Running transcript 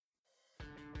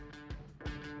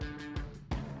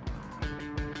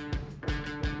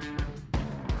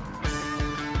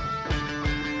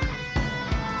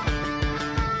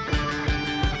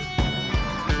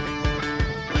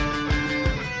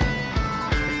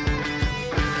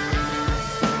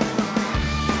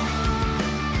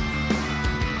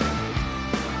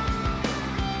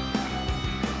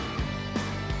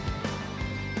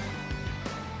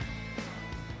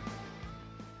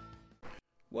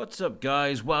What's up,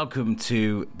 guys? Welcome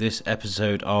to this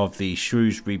episode of the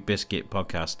Shrewsbury Biscuit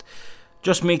podcast.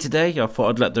 Just me today. I thought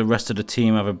I'd let the rest of the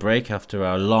team have a break after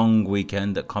our long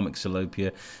weekend at Comic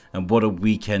Salopia, and what a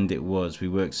weekend it was. We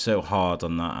worked so hard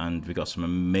on that, and we got some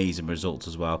amazing results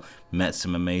as well. Met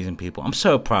some amazing people. I'm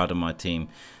so proud of my team,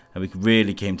 and we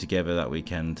really came together that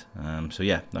weekend. So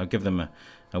yeah, I'll give them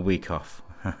a week off.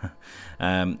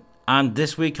 And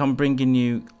this week I'm bringing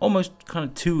you almost kind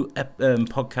of two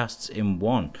podcasts in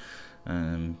one.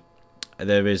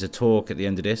 There is a talk at the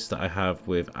end of this that I have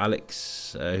with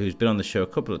Alex, who's been on the show a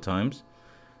couple of times.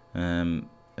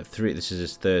 This is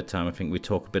his third time. I think we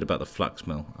talk a bit about the flax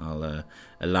mill. I'll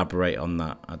elaborate on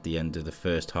that at the end of the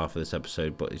first half of this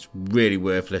episode, but it's really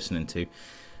worth listening to.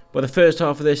 But the first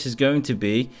half of this is going to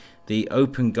be the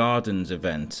Open Gardens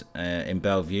event in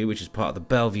Bellevue, which is part of the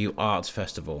Bellevue Arts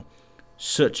Festival.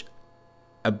 Such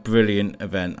a brilliant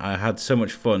event. I had so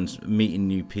much fun meeting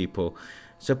new people.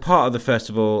 So part of the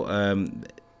festival, a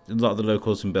lot of the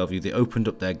locals in Bellevue, they opened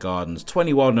up their gardens,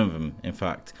 21 of them in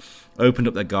fact, opened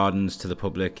up their gardens to the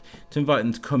public to invite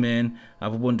them to come in,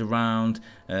 have a wander around,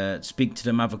 speak to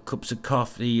them, have a cups of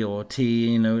coffee or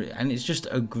tea, and it's just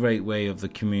a great way of the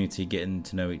community getting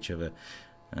to know each other.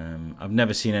 I've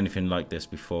never seen anything like this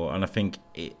before, and I think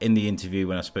in the interview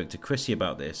when I spoke to Chrissy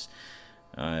about this,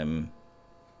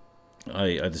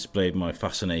 I displayed my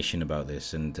fascination about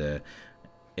this, and it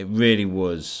really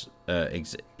was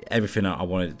everything I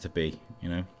wanted it to be.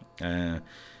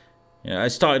 I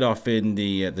started off in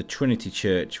the Trinity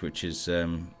Church, which is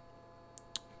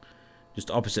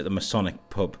just opposite the Masonic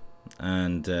pub,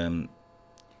 and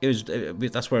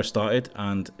that's where I started,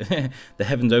 and the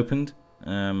heavens opened.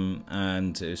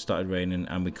 And it started raining,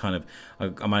 and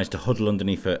I managed to huddle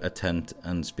underneath a tent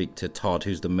and speak to Todd,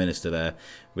 who's the minister there.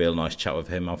 Real nice chat with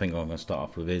him. I think I'm going to start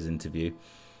off with his interview,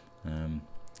 and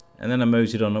then I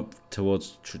moseyed on up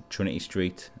towards Trinity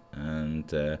Street, and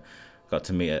got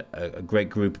to meet a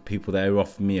great group of people there who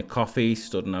offered me a coffee.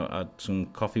 Stood and I had some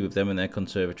coffee with them in their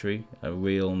conservatory. A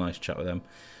real nice chat with them.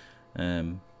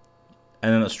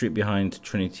 And then that street behind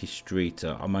Trinity Street,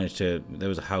 there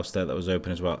was a house there that was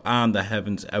open as well. And the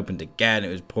heavens opened again. It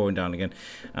was pouring down again.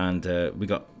 And we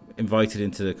got invited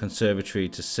into the conservatory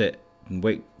to sit and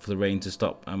wait for the rain to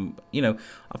stop. I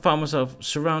found myself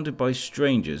surrounded by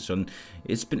strangers. And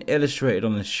it's been illustrated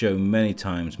on this show many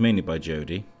times, mainly by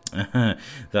Jodie,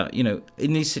 that,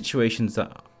 in these situations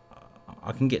that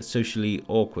I can get socially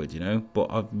awkward,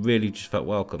 but I've really just felt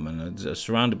welcome. And I was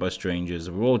surrounded by strangers.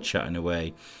 We're all chatting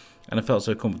away. And I felt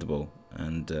so comfortable,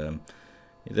 and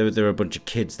there were a bunch of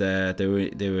kids there. They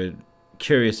were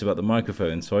curious about the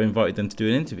microphone, so I invited them to do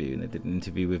an interview, and they did an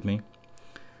interview with me,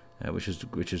 which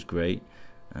was great.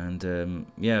 And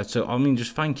so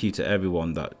just thank you to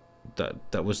everyone that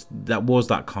was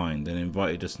that kind and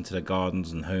invited us into their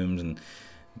gardens and homes and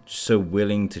just so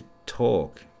willing to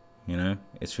talk.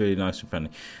 It's really nice and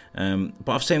friendly.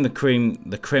 But I've saved the creme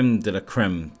de la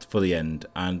creme for the end,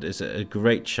 and it's a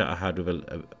great chat I had with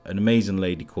an amazing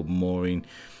lady called Maureen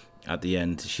at the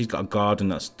end. She's got a garden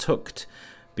that's tucked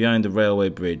behind the railway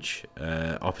bridge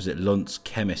opposite Lunt's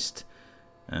Chemist,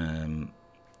 and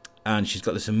she's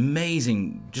got this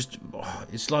amazing,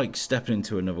 it's like stepping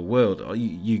into another world.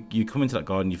 You come into that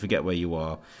garden, you forget where you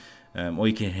are. All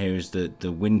you can hear is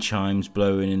the wind chimes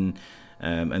blowing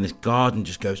and this garden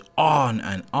just goes on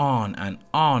and on and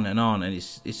on and on, and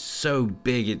it's so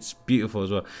big, it's beautiful as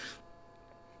well.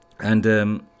 And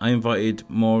I invited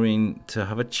Maureen to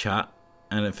have a chat,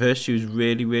 and at first she was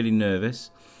really, really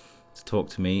nervous to talk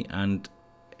to me, and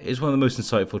it's one of the most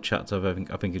insightful chats I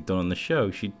think I've done on the show.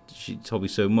 She told me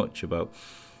so much about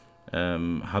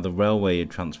how the railway had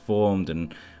transformed,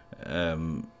 and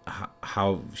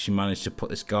how she managed to put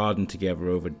this garden together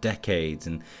over decades,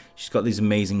 and she's got these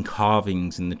amazing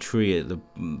carvings in the tree at the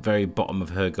very bottom of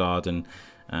her garden,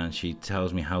 and she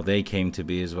tells me how they came to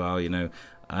be as well,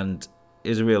 and it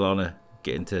was a real honour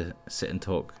getting to sit and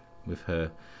talk with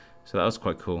her, so that was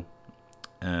quite cool.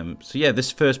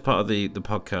 This first part of the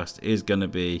podcast is going to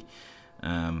be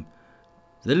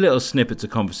the little snippets of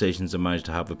conversations I managed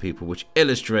to have with people, which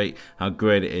illustrate how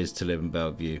great it is to live in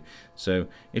Bellevue. So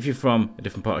if you're from a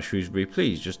different part of Shrewsbury,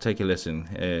 please just take a listen.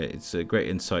 It's a great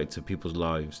insight to people's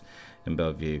lives in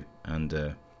Bellevue, and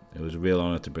it was a real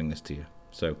honour to bring this to you.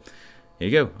 So here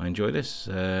you go. I enjoy this,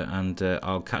 and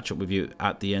I'll catch up with you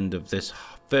at the end of this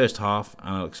first half,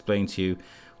 and I'll explain to you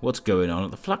what's going on at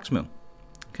the flax mill.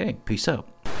 Okay, peace out.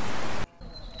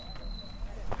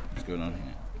 What's going on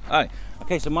here? Hi.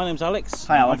 Okay, so my name's Alex.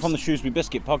 Hi, Alex. I'm from the Shrewsbury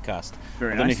Biscuit podcast.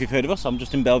 Very nice. I don't know if you've heard of us. I'm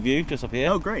just in Bellevue, just up here.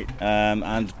 Oh, great.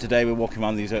 And today we're walking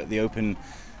around the open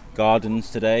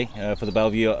gardens today for the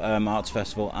Bellevue Arts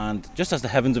Festival, and just as the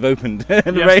heavens have opened. Yes,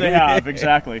 they have,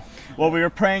 exactly. Well, we were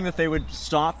praying that they would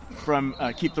stop from,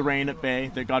 keep the rain at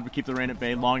bay, that God would keep the rain at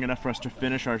bay long enough for us to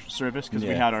finish our service, because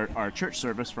we had our church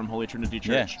service from Holy Trinity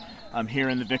Church here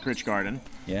in the Vicarage Garden.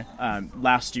 Yeah.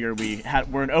 Last year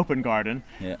we're an open garden,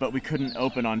 but we couldn't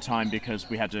open on time because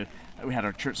we had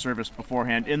our church service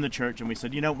beforehand in the church, and we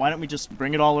said, why don't we just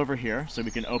bring it all over here so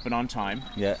we can open on time?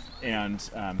 Yeah. And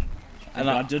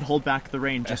God did hold back the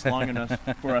rain just long enough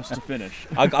for us to finish.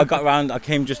 I got around. I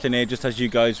came just in here just as you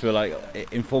guys were like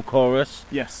in full chorus.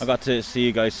 Yes. I got to see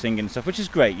you guys singing and stuff, which is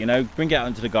great. Bring it out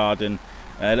into the garden,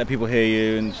 let people hear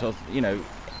you, and sort of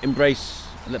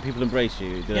let people embrace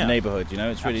you, the neighbourhood.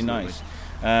 It's really nice.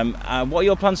 What are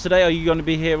your plans today? Are you going to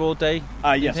be here all day?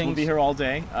 Yes, we'll be here all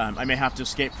day. I may have to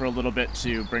escape for a little bit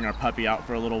to bring our puppy out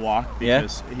for a little walk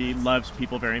because he loves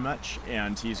people very much,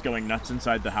 and he's going nuts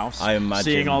inside the house. I imagine.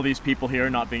 Seeing all these people here,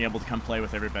 not being able to come play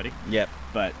with everybody. Yep.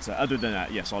 But other than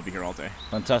that, yes, I'll be here all day.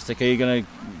 Fantastic. Are you going to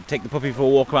take the puppy for a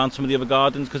walk around some of the other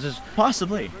gardens? Because there's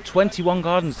possibly 21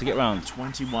 gardens to get around.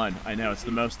 21. I know, it's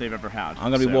the most they've ever had. I'm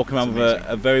going to be walking around with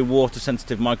a very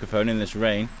water-sensitive microphone in this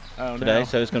rain today,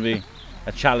 so it's going to be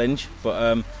a challenge,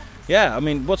 but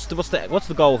what's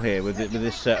the goal here with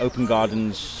this Open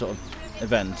Gardens sort of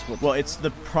event? Well, it's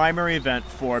the primary event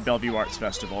for Bellevue Arts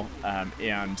Festival,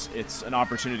 and it's an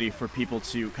opportunity for people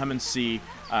to come and see.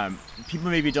 People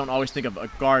maybe don't always think of a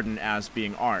garden as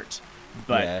being art,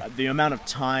 but the amount of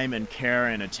time and care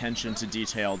and attention to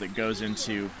detail that goes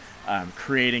into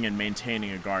creating and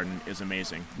maintaining a garden is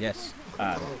amazing. Yes.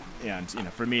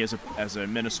 And for me as a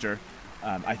minister,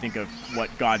 I think of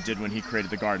what God did when He created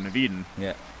the Garden of Eden.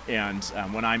 Yeah. And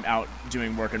when I'm out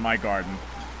doing work in my garden,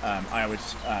 I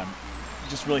always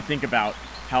just really think about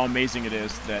how amazing it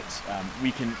is that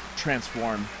we can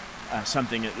transform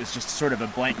something that is just sort of a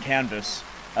blank canvas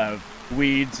of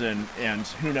weeds and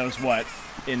who knows what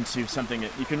into something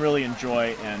that you can really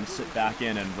enjoy and sit back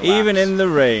in and relax. Even in the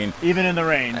rain. Even in the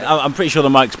rain. I'm pretty sure the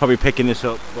mic's probably picking this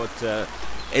up, but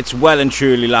it's well and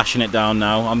truly lashing it down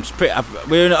now.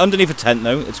 We're underneath a tent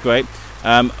though, it's great.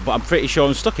 But I'm pretty sure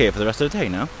I'm stuck here for the rest of the day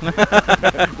now.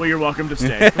 Well, you're welcome to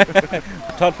stay.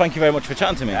 Todd, thank you very much for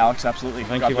chatting to me. Alex, absolutely.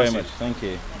 Thank you very much. Thank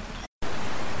you.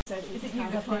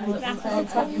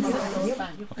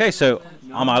 Okay, so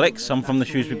I'm Alex. I'm from the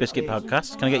Shrewsbury Biscuit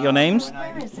podcast. Can I get your names?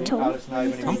 Tom.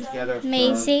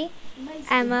 Maisie.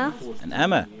 Emma. And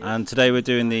Emma. And today we're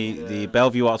doing the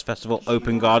Bellevue Arts Festival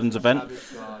Open Gardens event.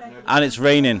 And it's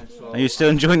raining. Are you still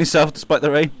enjoying yourself despite the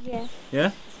rain? Yeah.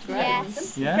 Yeah?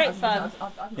 Yes. Yeah? Great fun.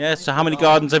 Yeah, so how many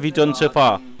gardens have you done so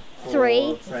far?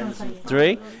 3.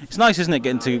 3? It's nice, isn't it,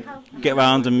 getting to get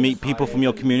around and meet people from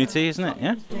your community, isn't it?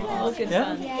 Yeah? All good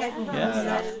Yeah? fun.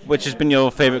 Yeah. Which has been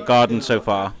your favourite garden so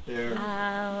far?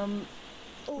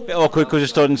 A bit awkward because you're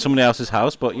stood in somebody else's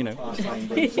house, but you know. I like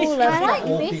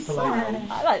this one.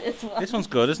 I like this one. This one's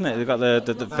good, isn't it? They've got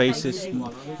the faces,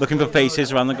 looking for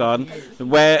faces around the garden.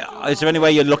 Where is there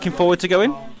anywhere you're looking forward to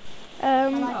going?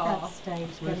 There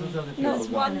was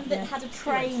one that had a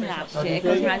train last year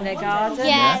going around their garden.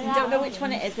 Yeah. I don't know which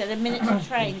one it is, but a miniature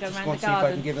train going around the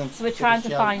garden. So we're trying to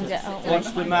find it.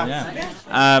 What's the map?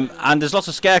 Yeah. And there's lots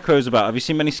of scarecrows about. Have you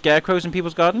seen many scarecrows in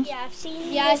people's gardens? Yeah, I've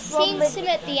seen some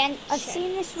at the end. I've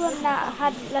seen this one that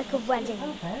had like a wedding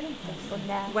on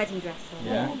there. Wedding dress on.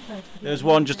 Yeah. There's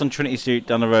one just on Trinity Street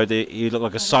down the road. He looked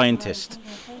like a scientist.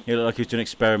 He looked like he was doing an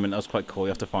experiment. That was quite cool. You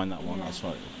have to find that one. That's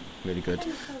really good.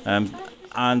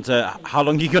 And how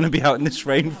long are you going to be out in this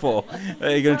rain for? Are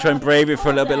you going to try and brave it for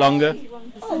a little bit longer?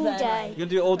 All day. You're going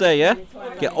to do it all day, yeah?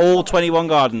 Get all 21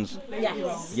 gardens?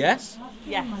 Yes. Yes?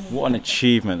 Yes. What an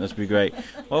achievement. That'd be great.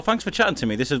 Well, thanks for chatting to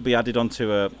me. This will be added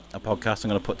onto a podcast. I'm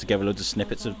going to put together loads of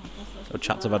snippets of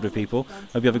chats I've had with people.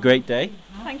 Hope you have a great day.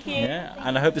 Thank you. Yeah,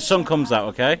 and I hope the sun comes out,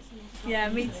 okay? Yeah,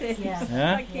 me too. Yeah?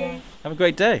 Thank you. Have a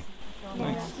great day.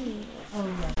 Thanks.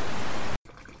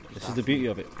 This is the beauty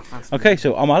of it. Okay,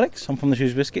 so I'm Alex. I'm from the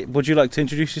Shrewsbury Biscuit. Would you like to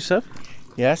introduce yourself?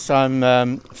 Yes,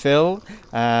 I'm Phil,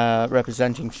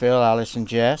 representing Phil, Alice and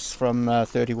Jess from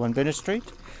 31 Bitter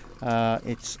Street.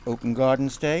 It's Open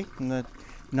Gardens Day on the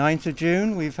 9th of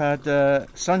June. We've had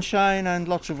sunshine and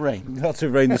lots of rain. Lots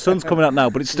of rain. The sun's coming out now,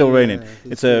 but it's still raining.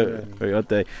 It's a very odd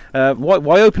day.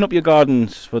 Why open up your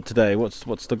gardens for today?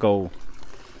 What's the goal?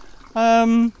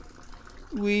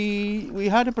 We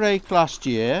had a break last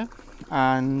year,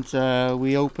 and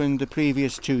we opened the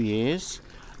previous 2 years,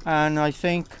 and I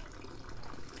think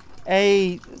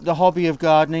the hobby of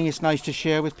gardening is nice to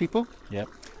share with people. Yep.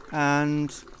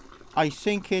 And I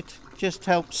think it just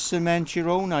helps cement your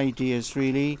own ideas,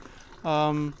 really.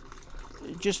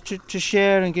 just to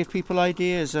share and give people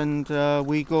ideas, and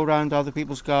we go around other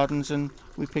people's gardens and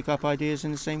we pick up ideas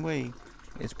in the same way.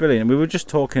 It's brilliant. We were just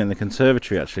talking in the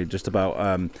conservatory actually, just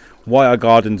about why our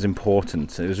garden's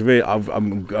important. It was really,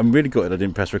 I'm really gutted I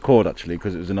didn't press record actually,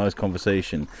 because it was a nice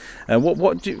conversation.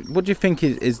 What do you think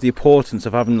is the importance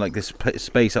of having like this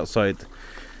space outside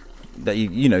that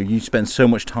you spend so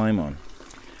much time on?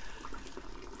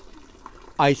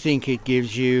 I think it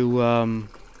gives you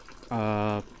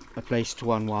a place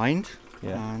to unwind,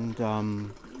 and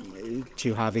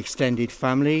to have extended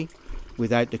family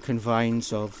without the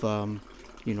confines of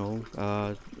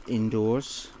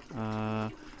indoors,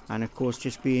 and of course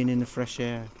just being in the fresh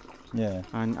air,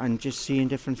 and just seeing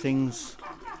different things,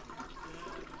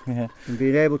 and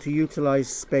being able to utilize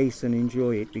space and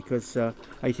enjoy it, because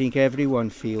I think everyone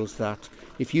feels that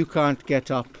if you can't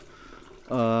get up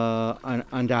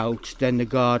and out, then the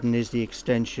garden is the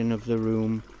extension of the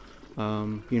room,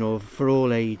 for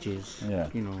all ages.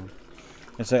 And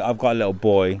so I've got a little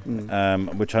boy,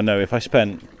 which I know if I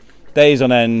spent days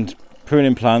on end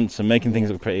pruning plants and making things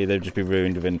look pretty, they'd just be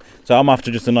ruined within. So I'm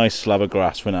after just a nice slab of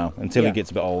grass for now until he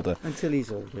gets a bit older. Until he's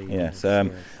older. Yes.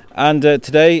 And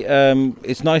today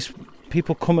it's nice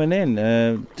people coming in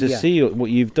to see what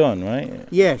you've done, right?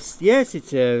 Yes.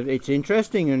 It's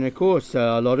interesting, and of course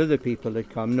a lot of the people that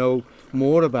come know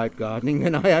more about gardening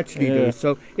than I actually do.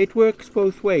 So it works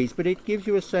both ways, but it gives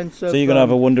you a sense of. So you're gonna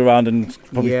have a wander around and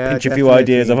probably pinch a few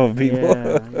ideas of other people.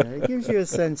 It gives you a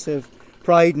sense of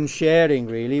pride and sharing,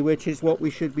 really, which is what we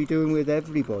should be doing with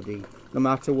everybody, no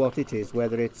matter what it is,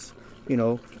 whether it's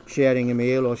sharing a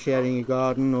meal or sharing a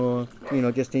garden, or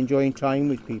just enjoying time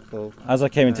with people. As I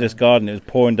came into this garden, it was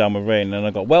pouring down with rain, and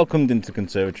I got welcomed into the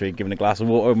conservatory, given a glass of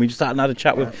water, and we just sat and had a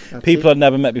chat with people I'd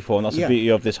never met before, and that's the beauty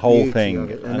of this whole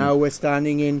thing. And now we're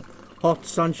standing in hot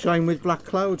sunshine with black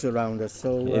clouds around us,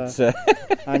 so it's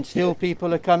and still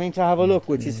people are coming to have a look,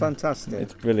 which is fantastic.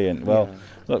 It's brilliant. Well,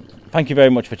 look, thank you very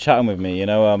much for chatting with me.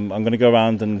 I'm going to go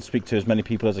around and speak to as many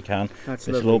people as I can. That's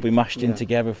this lovely. will all be mashed in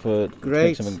together to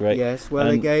make something great. Yes, well,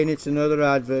 again, it's another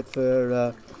advert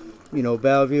for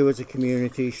Bellevue as a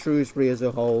community, Shrewsbury as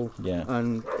a whole,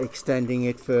 and extending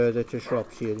it further to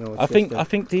Shropshire. I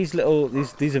think these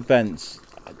events,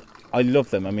 I love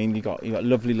them. I mean, you got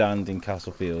lovely land in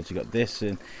Castlefields. You got this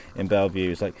in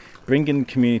Bellevue. It's like bringing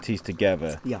communities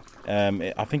together.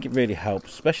 I think it really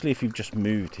helps, especially if you've just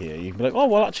moved here. You can be like, oh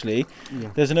well, actually,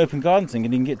 there's an open garden thing,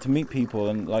 and you can get to meet people.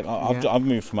 And like, I've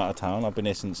moved from out of town. I've been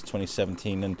here since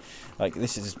 2017, and like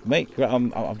this is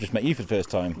I've just met you for the first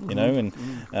time.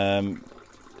 And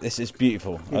this is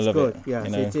beautiful. I love it.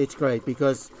 Yes, it's great,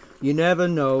 because you never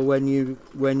know when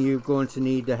you're going to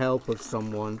need the help of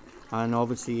someone. And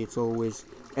obviously it's always,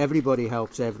 everybody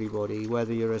helps everybody,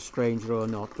 whether you're a stranger or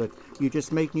not, but you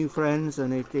just make new friends,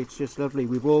 and it's just lovely.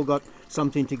 We've all got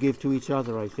something to give to each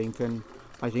other, I think, and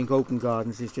I think Open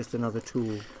Gardens is just another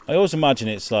tool. I always imagine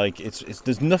it's like,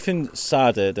 there's nothing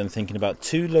sadder than thinking about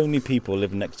two lonely people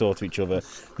living next door to each other,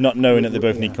 not knowing that they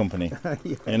both need company.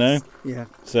 Yes. Yeah.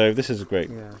 So this is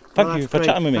great. Thank you for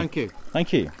chatting with me.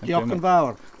 Thank you. Diolch yn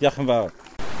fawr.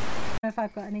 If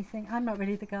I've got anything, I'm not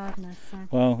really the gardener, so.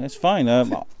 Well, it's fine.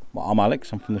 I'm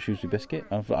Alex. I'm from the Shrewsbury Biscuit.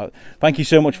 Thank you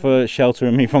so much for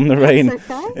sheltering me from the rain.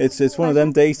 Okay. It's one of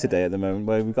them days today at the moment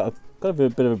where we've got a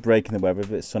bit of a break in the weather, a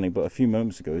bit sunny, but a few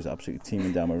moments ago it was absolutely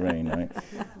teeming down with rain, right?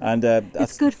 And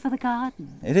it's good for the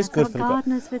garden. It is good for the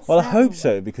garden. Well, I hope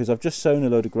so, because I've just sown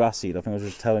a load of grass seed. I think I was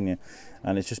just telling you,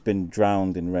 and it's just been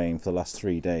drowned in rain for the last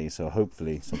 3 days. So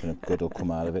hopefully something good will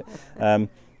come out of it.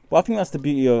 Well, I think that's the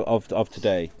beauty of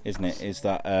today, isn't it? Is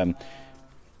that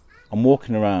I'm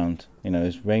walking around,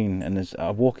 there's rain, and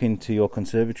I walk into your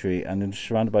conservatory, and I'm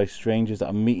surrounded by strangers that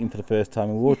I'm meeting for the first time,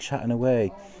 and we're all chatting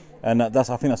away, and I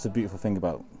think that's the beautiful thing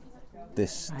about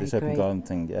this open garden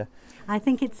thing. I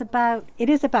think it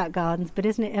is about gardens, but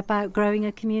isn't it about growing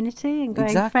a community and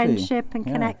growing friendship and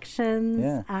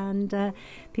connections and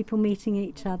people meeting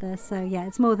each other? So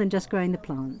it's more than just growing the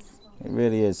plants. It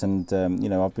really is, and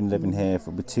I've been living here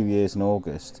for 2 years in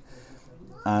August,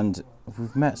 and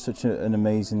we've met such an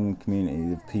amazing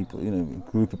community of people,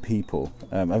 group of people.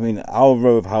 I mean, our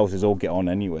row of houses all get on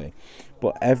anyway,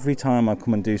 but every time I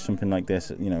come and do something like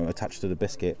this, attached to the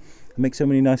Biscuit, I make so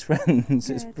many nice friends.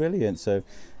 It's brilliant, so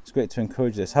it's great to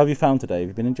encourage this. How have you found today? Have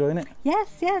you been enjoying it?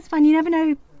 Yes, it's fun. You never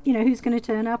know, who's going to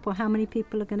turn up or how many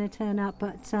people are going to turn up,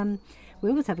 but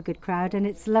we always have a good crowd, and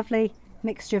it's lovely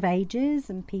mixture of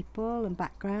ages and people and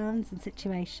backgrounds and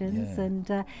situations,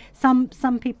 and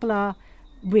some people are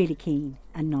really keen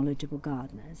and knowledgeable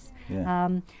gardeners,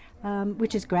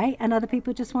 which is great, and other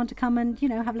people just want to come and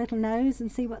have a little nose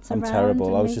and see what's around. I'm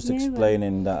terrible. I was just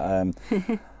explaining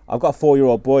that I've got a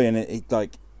 4-year-old boy, and it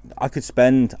like I could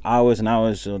spend hours and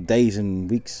hours or days and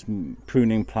weeks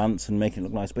pruning plants and making it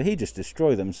look nice, but he just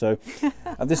destroy them. So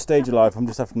at this stage of life, I'm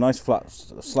just after a nice flat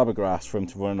slab of grass for him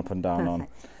to run up and down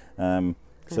on.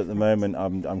 So at the moment,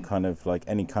 I'm kind of like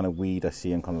any kind of weed I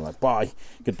see, I'm kind of like, bye,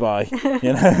 goodbye,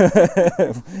 you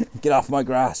know, get off my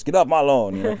grass, get off my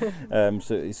lawn, you know.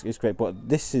 So it's great, but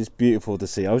this is beautiful to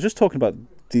see. I was just talking about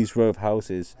these row of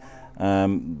houses.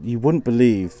 You wouldn't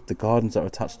believe the gardens that are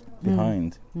attached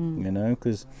behind, you know,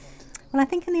 because... Well, I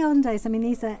think in the olden days, I mean,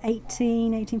 these are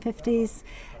 1850s,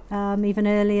 even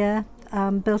earlier,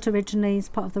 built originally as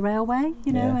part of the railway,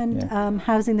 you know,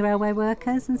 housing the railway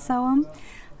workers and so on.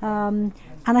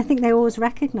 And I think they always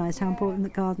recognised how important the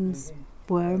gardens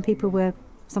were, and people were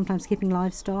sometimes keeping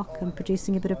livestock and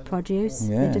producing a bit of produce.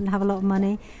 Yeah. They didn't have a lot of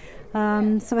money.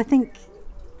 So I think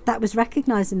that was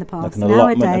recognised in the past. Like an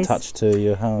allotment attached to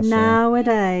your house.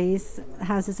 Nowadays,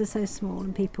 houses are so small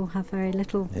and people have very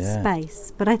little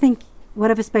space. But I think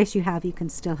whatever space you have, you can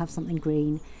still have something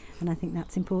green. And I think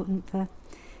that's important for...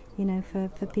 you know, for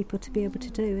people to be able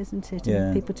to do, isn't it?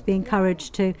 And people to be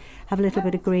encouraged to have a little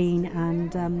bit of green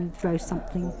and grow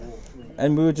something.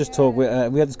 And we were just talking,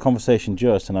 we had this conversation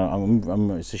just,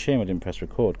 and it's a shame I didn't press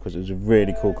record, because it was a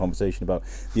really cool conversation about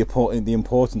the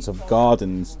importance of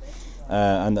gardens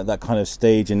and that kind of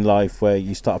stage in life where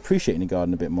you start appreciating the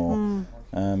garden a bit more.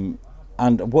 And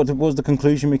what was the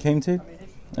conclusion we came to?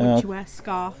 Once you wear a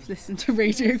scarf, listen to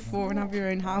Radio 4 and have your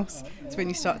own house, it's when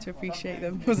you start to appreciate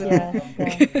them, wasn't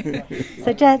it?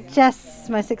 So Jess,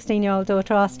 my 16-year-old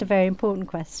daughter, asked a very important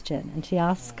question, and she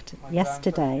asked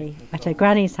yesterday at her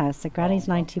granny's house. Her granny's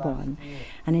 91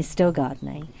 and is still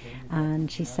gardening,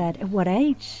 and she said, at what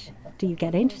age do you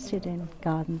get interested in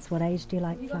gardens? What age do you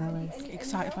like flowers?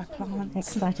 Excited by plants.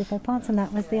 Excited by plants, and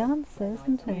that was the answer,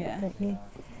 isn't it? Yeah. That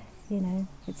you know,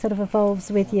 it sort of evolves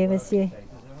with you as you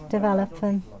develop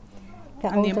and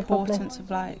get older. And the importance of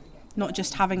like not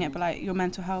just having it, but like your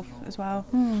mental health as well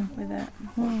with it.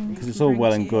 Because it's all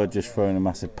well and good just throwing a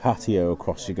massive patio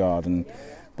across your garden,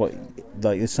 but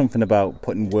like there's something about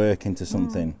putting work into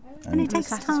something. And it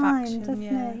takes time, doesn't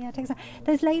it? Yeah, it takes time.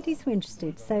 Those ladies were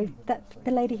interested. So that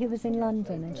the lady who was in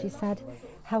London, and she said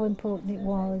how important it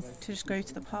was to just go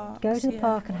to the park. Go to the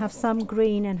park and have some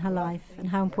green in her life, and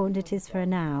how important it is for her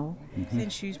now. In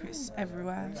Shrewsbury, it's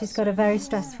everywhere. She's got a very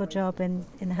stressful job in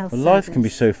the health service. Life can be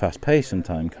so fast-paced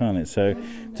sometimes, can't it? So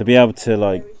to be able to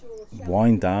like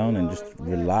wind down and just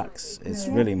relax, it's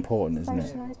really important, isn't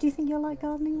it? Do you think you'll like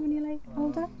gardening when you're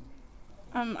older?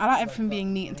 I like everything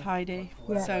being neat and tidy,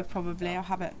 so probably I'll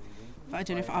have it, but I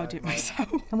don't know if I'll do it myself.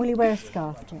 And will you wear a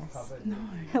scarf, Jess? No.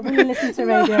 Will you listen to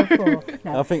Radio 4?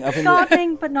 No. I think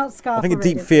gardening, but not scarf. I think a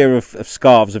deep fear of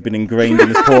scarves have been ingrained in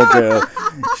this poor girl.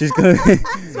 She's gonna.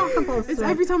 It's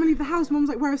every time I leave the house, Mum's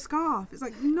like, wear a scarf. It's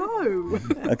like, no.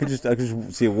 I could just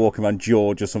see her walking around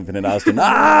George or something in Aston.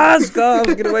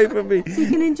 Scarves, get away from me. So you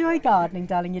can enjoy gardening,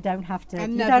 darling. You don't have to.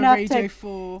 And you never don't have Radio to,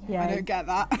 4. I don't get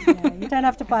that. You don't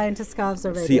have to buy into scarves or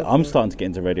Radio 4. See, I'm starting to get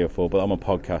into Radio 4, but I'm a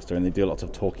podcaster and they do lots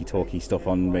of talky stuff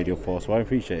on Radio 4, so I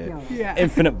appreciate it. Yeah.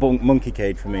 Infinite monkey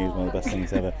cage for me is one of the best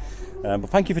things ever. But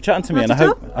thank you for chatting to me, and I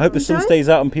hope the sun stays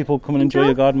out and people come and enjoy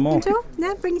your garden more.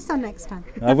 Yeah, bring your son next time.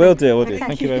 I will do. Okay.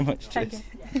 Thank you very much. Cheers.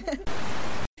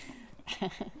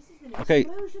 Okay.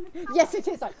 Yes, it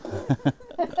is.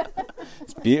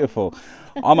 It's beautiful.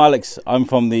 I'm Alex. I'm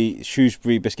from the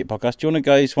Shrewsbury Biscuit podcast. Do you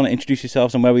guys want to introduce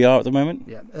yourselves and where we are at the moment?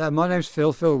 Yeah. My name's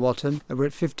Phil Watton. We're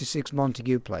at 56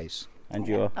 Montague Place. And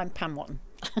you are? I'm Pam Watton.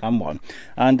 Pam Watton.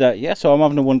 And so I'm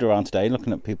having a wander around today,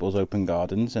 looking at people's open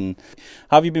gardens. And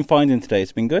how have you been finding today?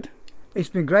 It's been good? It's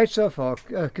been great so far,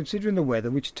 considering the weather,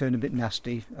 which turned a bit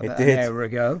nasty about an hour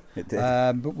ago. It did.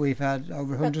 But we've had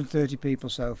over 130 people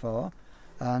so far.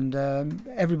 And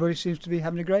everybody seems to be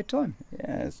having a great time.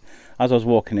 Yes. As I was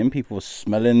walking in, people were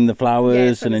smelling the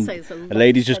flowers, and a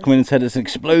lady's just come in and said it's an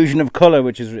explosion of colour,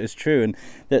 which is true. And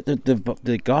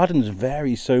the gardens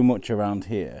vary so much around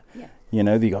here. Yeah. You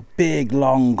know, they've got big,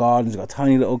 long gardens, they've got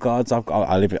tiny little gardens.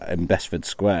 I live in Bestford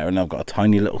Square, and I've got a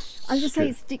tiny little I was going to say,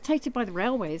 it's dictated by the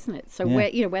railway, isn't it? So where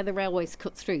the railways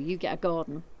cut through, you get a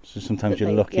garden. So sometimes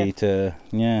you're lucky to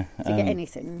get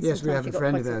anything. Yes, we have a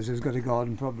friend of ours who's got a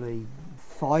garden probably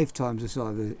 5 times the size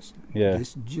of this. Yeah.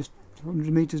 It's just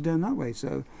 100 metres down that way,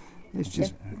 so it's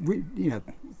just,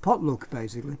 potluck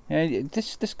basically. Yeah,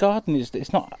 this garden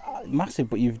it's not massive,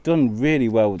 but you've done really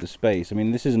well with the space. I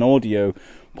mean, this is an audio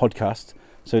podcast,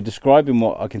 so describing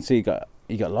what I can see,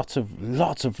 you got lots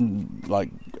of like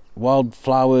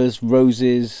wildflowers,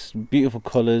 roses, beautiful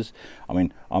colours. I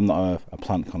mean, I'm not a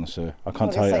plant connoisseur. I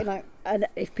can't tell you. And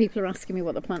if people are asking me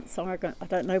what the plants are, I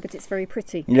don't know, but it's very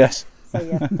pretty. Yes. So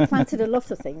yeah, planted a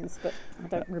lot of things, but I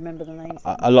don't remember the names.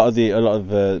 A lot of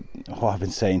what I've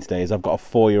been saying today is I've got a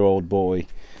 4-year-old boy,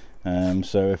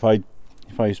 so if I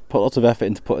put lots of effort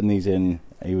into putting these in,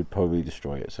 he would probably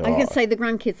destroy it. So I can say the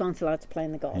grandkids aren't allowed to play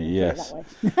in the garden. Yes.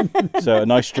 That way. So a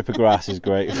nice strip of grass is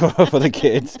great for the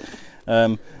kids.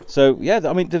 So yeah,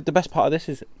 I mean the best part of this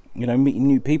is, you know, meeting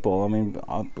new people. I mean,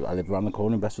 I live around the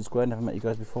corner in Bestwood Square, never met you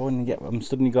guys before, and yet I'm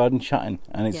stood in your garden chatting,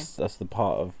 and that's the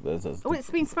part of.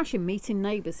 It's been smashing meeting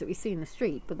neighbours that we see in the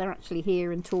street, but they're actually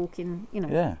here and talking. You know.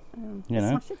 Yeah.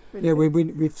 Smashing, really yeah,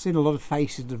 good. we've seen a lot of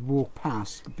faces that walk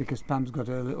past because Pam's got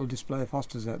a little display of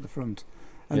hostas out the front.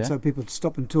 And so people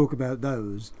stop and talk about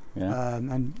those,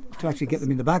 and to actually get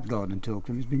them in the back garden and talk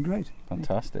to them has been great.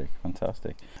 Fantastic.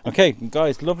 Okay,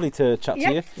 guys, lovely to chat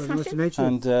to you. Well, nice to meet you.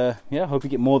 And I hope you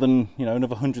get more than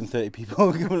another 130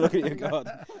 people come and look at your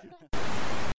garden.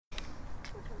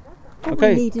 What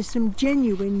Okay. we need is some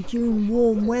genuine June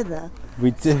warm weather.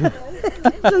 We do.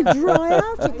 It'll dry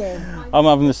out again. I'm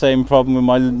having the same problem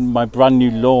with my brand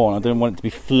new lawn. I don't want it to be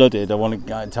flooded. I want it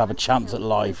to have a chance at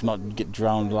life, not get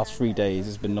drowned. The last 3 days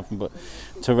it's been nothing but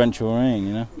torrential rain,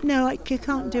 you know. No, it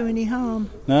can't do any harm.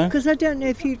 No? Because I don't know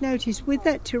if you've noticed, with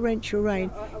that torrential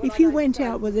rain, if you went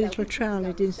out with a little trowel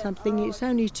and did something, it's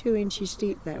only 2 inches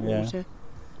deep, that water.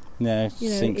 Yeah, it You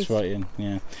know, sinks it's- right in,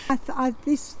 yeah.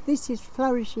 This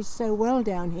flourishes so well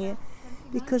down here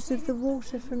because of the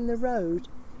water from the road.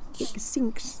 It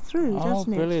sinks through, Oh,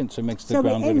 doesn't it? brilliant. So it makes the So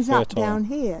ground it really ends up fertile. down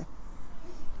here.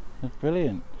 That's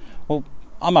brilliant. Well,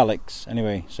 I'm Alex,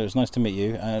 anyway, so it's nice to meet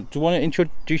you. Do you want to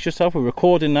introduce yourself? We're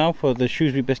recording now for the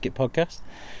Shrewsbury Biscuit podcast.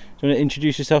 Do you want to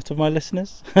introduce yourself to my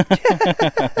listeners?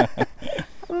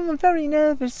 I'm very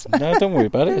nervous. No, don't worry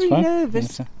about it. It's Very fine.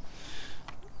 nervous.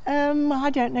 I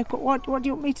don't know what do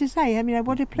you want me to say. I mean,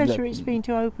 what a pleasure it's been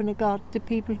to open a garden to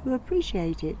people who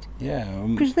appreciate it, Yeah.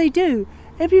 because they do.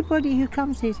 Everybody who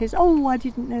comes here says, "Oh, I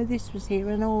didn't know this was here,"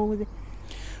 and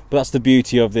But that's the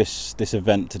beauty of this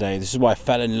event today. This is why I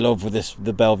fell in love with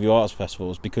the Bellevue Arts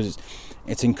Festival, is because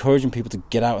it's encouraging people to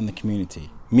get out in the community,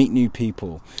 meet new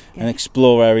people, and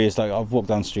explore areas. Like I've walked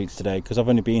down streets today because I've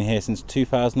only been here since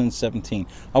 2017.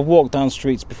 I've walked down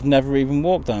streets before, never even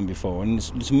walked down before, and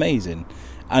it's amazing.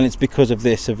 And it's because of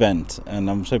this event, and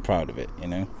I'm so proud of it, you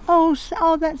know. Oh,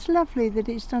 that's lovely that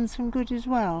it's done some good as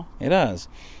well. It has.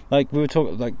 We were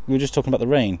just talking about the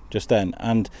rain just then,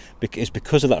 and it's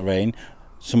because of that rain.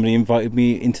 Somebody invited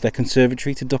me into their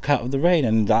conservatory to duck out of the rain,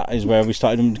 and that is where we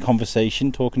started a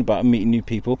conversation, talking about meeting new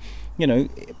people. You know,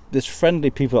 there's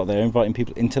friendly people out there inviting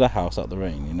people into their house out of the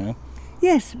rain. You know.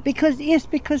 Yes, because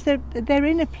they're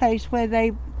in a place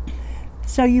where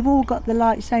so you've all got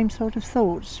the same sort of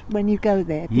thoughts when you go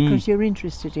there because you're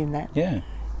interested in that. Yeah.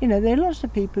 You know, there are lots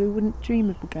of people who wouldn't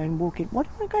dream of going walking. What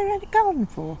am I going around a garden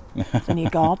for? There's only a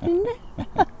garden,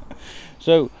 isn't there?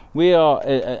 So we are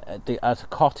at a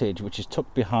cottage which is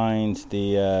tucked behind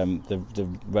the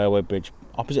railway bridge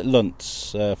opposite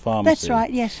Lunt's pharmacy. That's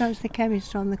right, yes, that's the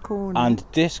chemist on the corner. And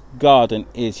this garden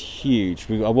is huge.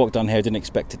 I walked down here, didn't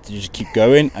expect it to just keep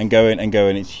going and going and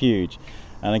going. It's huge.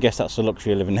 And I guess that's the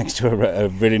luxury of living next to a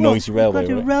really noisy railway. We've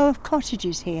got a right? row of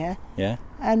cottages here. Yeah.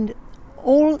 And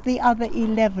all the other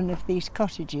 11 of these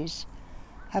cottages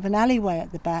have an alleyway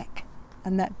at the back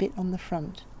and that bit on the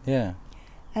front. Yeah.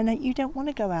 And you don't want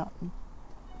to go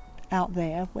out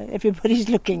there where everybody's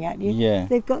looking at you. Yeah.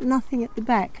 They've got nothing at the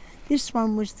back. This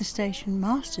one was the station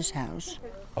master's house.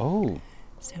 Oh.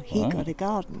 So he got a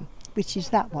garden, which is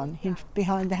that one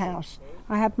behind the house.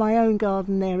 I have my own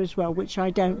garden there as well, which I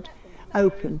don't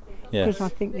open because I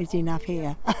think there's enough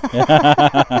here.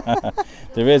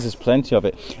 There's plenty of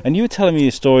it. And you were telling me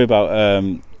a story about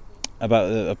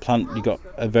a plant you got,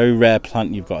 a very rare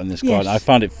plant you've got in this garden. I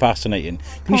found it fascinating.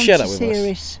 Can you share that with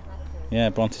us? Yeah,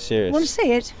 Brontocereus. Want to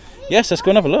see it? Yes, let's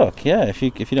go and have a look. Yeah, if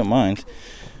you don't mind.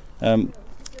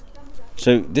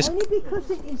 So this. Only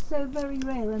because it is so very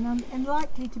rare and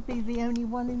likely to be the only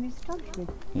one in this country.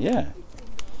 Yeah.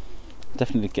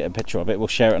 Definitely get a picture of it. We'll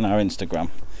share it on our Instagram.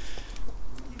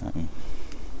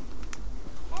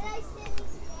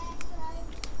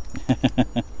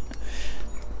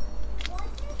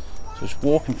 So just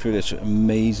walking through this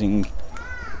amazing.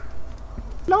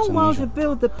 Long while to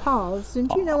build the paths,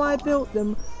 and I built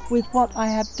them with what I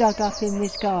have dug up in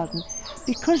this garden.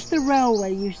 Because the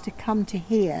railway used to come to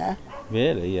here.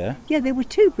 Really, yeah? Yeah, there were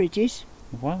 2 bridges.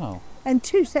 Wow. And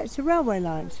 2 sets of railway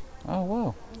lines. Oh,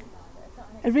 wow.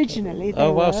 Originally,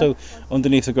 Oh, wow. So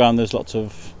underneath the ground there's lots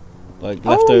of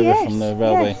leftover from the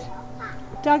railway. Yes.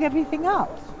 Dug everything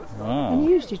up. Wow. And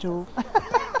used it all.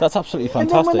 That's absolutely And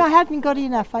fantastic. then when I hadn't got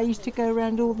enough, I used to go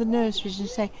around all the nurseries and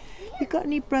say, "You got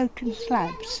any broken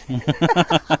slabs?"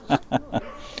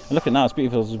 And look at now, it's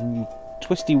beautiful. There's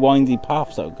twisty, windy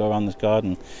paths that go around this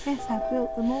garden. Yes, I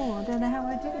built them all. I don't know how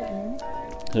I did it, really.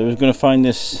 So we're going to find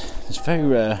this very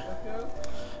rare.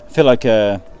 I feel like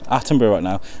Attenborough right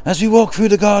now. As we walk through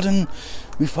the garden,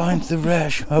 we find the rare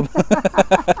shrub. That's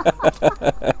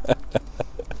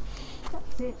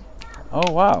it.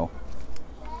 Oh wow!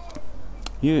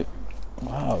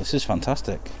 Wow, this is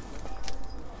fantastic.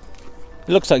 It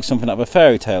looks like something out of a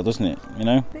fairy tale, doesn't it? You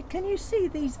know. But can you see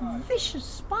these vicious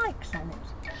spikes on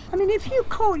it? I mean, if you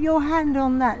caught your hand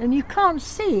on that and you can't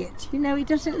see it, you know, it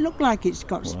doesn't look like it's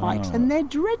got spikes, and they're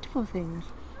dreadful things.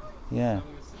 Yeah.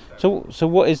 So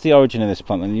what is the origin of this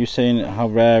plant? And you're saying how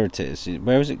rare it is.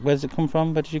 Where is it? Where does it come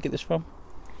from? Where did you get this from?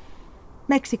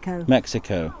 Mexico.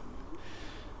 Mexico.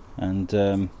 And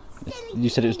you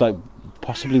said it was like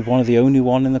possibly one of the only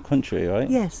one in the country, right?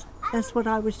 Yes, that's what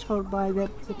I was told by the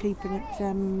people at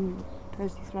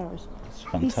Percy Throwers. It's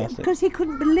fantastic. Because he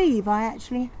couldn't believe I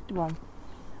actually had one.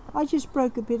 I just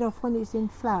broke a bit off when it's in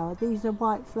flower. These are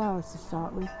white flowers to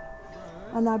start with.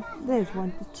 And there's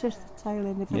one, just the tail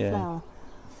end of a flower.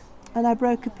 And I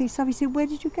broke a piece off. He said, "Where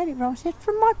did you get it from?" I said,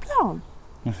 "From my plant."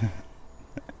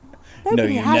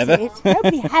 Nobody has it.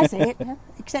 Nobody has it,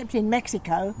 except in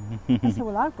Mexico. I said,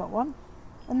 "Well, I've got one."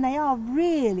 And they are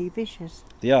really vicious.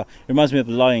 They are. It reminds me of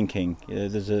The Lion King.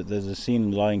 There's a scene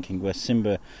in The Lion King where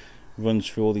Simba runs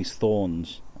through all these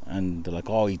thorns, and they're like,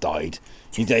 "Oh, he died.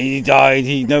 He died.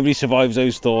 Nobody survives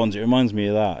those thorns." It reminds me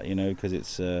of that, you know, because it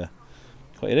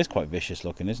is quite vicious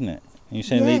looking, isn't it? And you're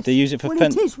saying yes. they use it for Well,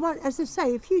 it is. As I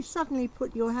say, if you suddenly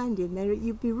put your hand in there,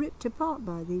 you'd be ripped apart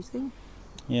by these things.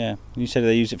 Yeah. You said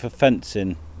they use it for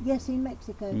fencing. Yes, in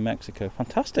Mexico. In Mexico.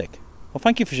 Fantastic. Well,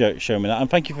 thank you for showing me that, and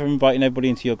thank you for inviting everybody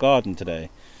into your garden today.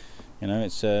 You know,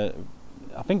 it's. I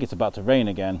think it's about to rain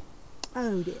again.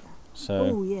 Oh dear. So.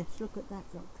 Oh yes, look at that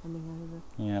lot coming over.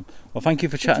 Yeah. Well, thank you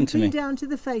for chatting to me. You've been down to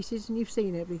the faces and you've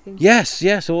seen everything. Yes.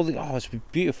 It's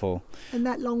beautiful. And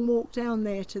that long walk down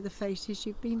there to the faces,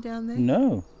 you've been down there?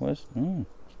 No.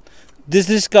 Does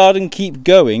this garden keep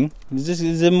going?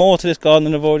 Is there more to this garden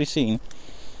than I've already seen?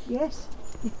 Yes.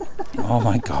 Oh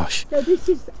my gosh. So this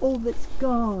is all that's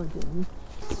garden.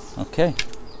 Okay.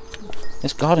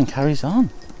 This garden carries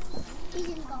on.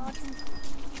 Hidden garden.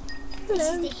 This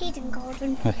is the hidden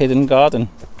garden. A hidden garden.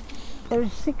 There are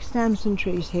 6 damson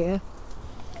trees here,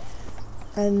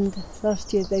 and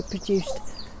last year they produced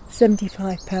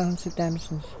 75 pounds of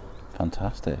damsons.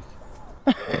 Fantastic.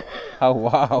 Oh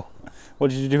wow. What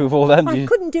did you do with all them? I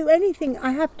couldn't do anything.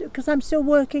 I have to, because I'm still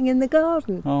working in the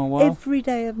garden. Oh wow. Every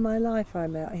day of my life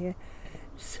I'm out here.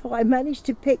 So I managed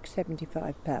to pick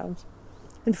 75 pounds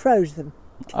and froze them.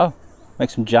 Oh, make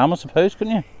some jam, I suppose,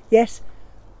 couldn't you? Yes.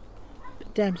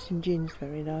 But damson gin's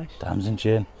very nice. Damson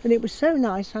gin. And it was so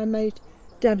nice I made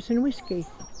damson whiskey.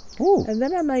 Ooh. And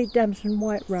then I made damson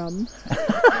white rum.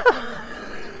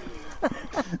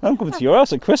 I'm coming to your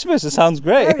house at Christmas. It sounds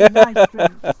great. Very nice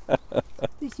drinks.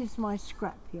 This is my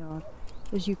scrap yard.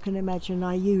 As you can imagine,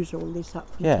 I use all this up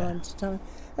from time to time.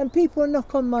 And people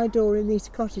knock on my door in these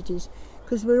cottages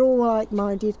because we're all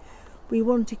like-minded. We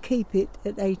want to keep it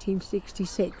at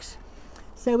 1866.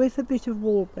 So if a bit of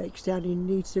wall breaks down, you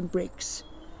need some bricks.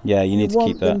 Yeah, you need to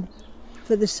keep that. Them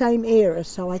for the same era,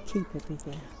 so I keep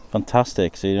everything.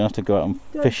 Fantastic. So you don't have to go out and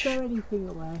fish. Don't throw anything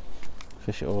away.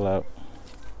 Fish it all out.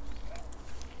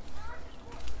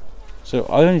 So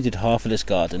I only did half of this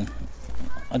garden.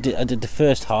 I did the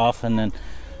first half, and then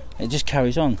it just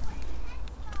carries on.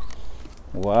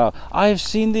 Wow, I've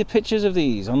seen the pictures of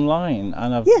these online,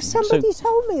 and I've somebody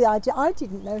told me. I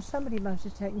didn't know. Somebody must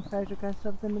have taken photographs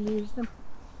of them and used them.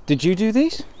 Did you do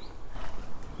these?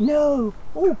 No.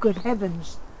 Oh, good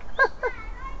heavens!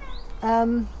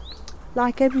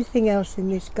 Like everything else in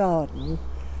this garden,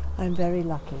 I'm very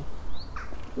lucky.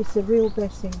 It's a real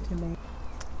blessing to me.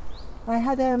 I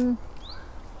had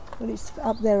well, it's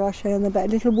up there, I'll show you on the back,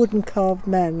 a little wooden carved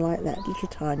man like that, little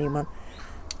tiny one.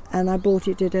 And I bought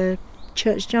it at a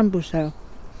church jumble sale.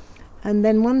 And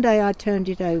then one day I turned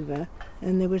it over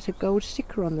and there was a gold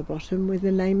sticker on the bottom with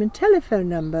the name and telephone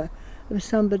number of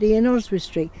somebody in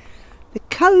Oswestry. The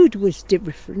code was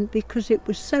different because it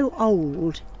was so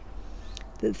old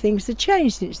that things had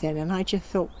changed since then, and I just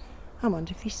thought, I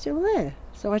wonder if he's still there.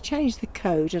 So I changed the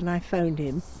code and I phoned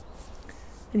him,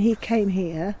 and he came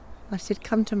here. I said,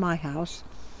 come to my house.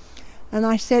 And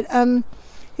I said,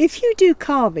 if you do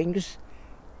carvings,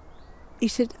 he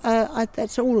said,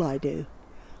 that's all I do.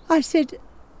 I said,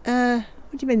 what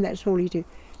do you mean that's all you do?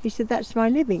 He said, that's my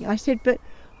living. I said, but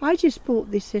I just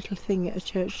bought this little thing at a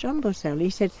church jumble sale. He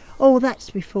said, oh, that's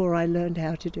before I learned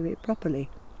how to do it properly.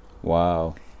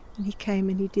 Wow. And he came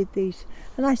and he did these.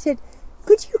 And I said,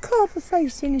 could you carve a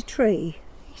face in a tree?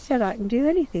 He said, I can do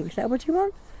anything. Is that what you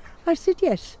want? I said,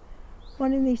 yes.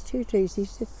 One in these 2 trees. He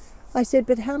said, I said,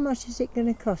 but how much is it going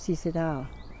to cost? He said, well,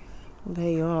 there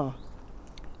you are.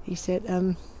 He said,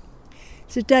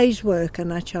 it's a day's work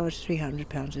and I charge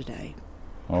 £300 a day.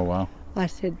 Oh, wow. I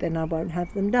said, then I won't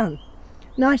have them done.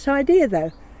 Nice idea,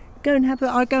 though. Go and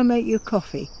I'll go and make you a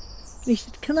coffee. And he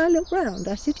said, can I look round?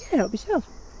 I said, yeah, help yourself.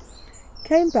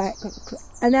 Came back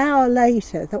an hour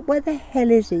later, thought, where the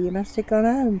hell is he? He must have gone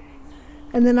home.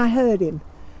 And then I heard him.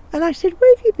 And I said,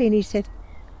 where have you been? He said,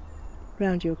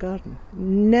 round your garden.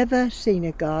 Never seen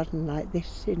a garden like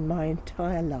this in my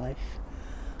entire life.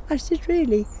 I said,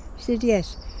 really? He said,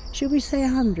 yes. Should we say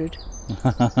 100?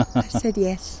 I said,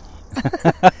 yes.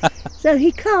 So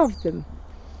he carved them.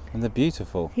 And they're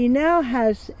beautiful. He now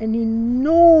has an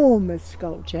enormous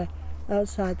sculpture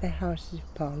outside the Houses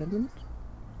of Parliament.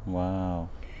 Wow.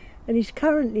 And he's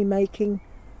currently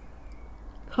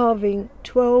carving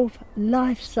 12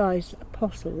 life-size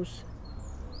apostles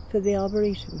for the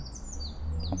Arboretum.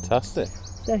 Fantastic.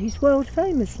 So he's world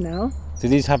famous now. Do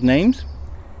these have names?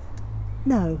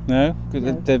 No. No?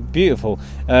 They're beautiful.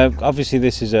 Obviously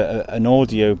this is an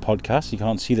audio podcast, you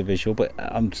can't see the visual, but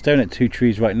I'm staring at 2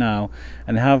 trees right now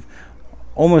and have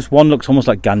one looks almost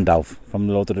like Gandalf from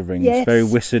The Lord of the Rings. Yes. Very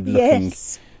wizard looking.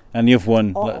 Yes. And the other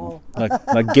one,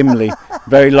 like Gimli,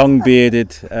 very long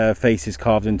bearded faces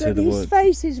carved into the wood. His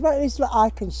face is like, I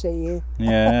can see you.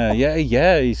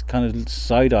 Yeah. He's kind of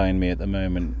side-eyeing me at the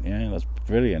moment. Yeah, that's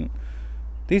brilliant.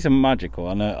 These are magical,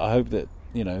 and I hope that,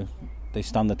 they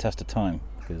stand the test of time,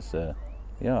 because,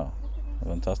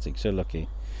 fantastic. So lucky.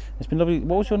 It's been lovely.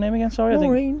 What was your name again? Sorry,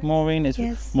 Maureen. I think Maureen.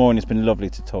 Yes. Maureen, it's been lovely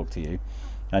to talk to you,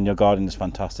 and your garden is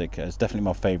fantastic. It's definitely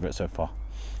my favourite so far.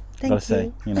 Thank you.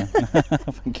 Say,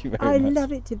 thank you very much. I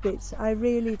love it to bits. I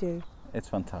really do. It's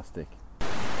fantastic.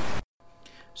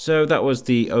 So that was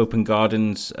the Open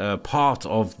Gardens part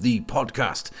of the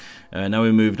podcast. Now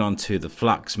we moved on to the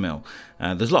flax mill.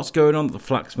 There's lots going on at the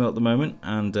flax mill at the moment,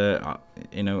 and I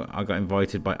got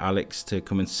invited by Alex to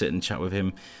come and sit and chat with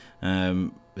him.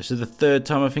 This is the 3rd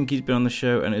time I think he's been on the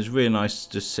show, and it was really nice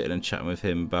just sitting and chatting with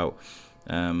him about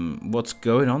what's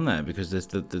going on there, because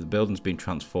the building's been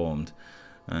transformed.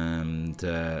 And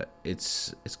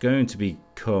it's going to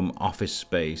become office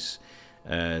space,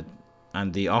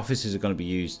 and the offices are going to be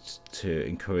used to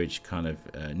encourage kind of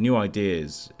new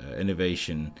ideas,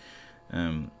 innovation.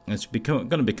 It's going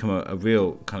to become a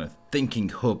real kind of thinking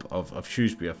hub of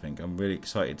Shrewsbury, I think. I'm really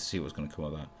excited to see what's going to come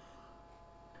of that.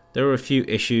 There are a few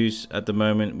issues at the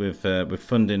moment with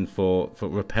funding for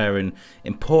repairing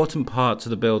important parts of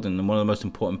the building, and one of the most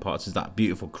important parts is that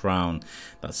beautiful crown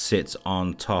that sits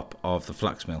on top of the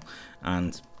flax mill.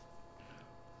 And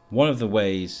one of the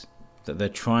ways that they're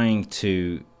trying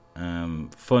to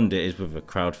fund it is with a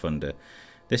crowdfunder.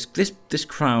 This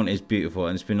crown is beautiful,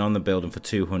 and it's been on the building for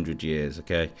 200 years.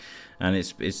 Okay, and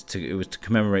it was to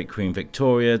commemorate Queen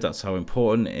Victoria. That's how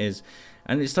important it is.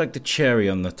 And it's like the cherry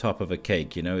on the top of a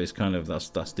cake, it's kind of,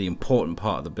 that's the important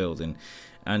part of the building.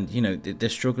 And, they're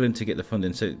struggling to get the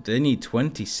funding. So they need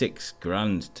 26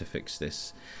 grand to fix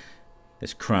this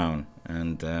crown.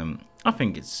 And I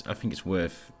think it's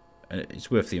worth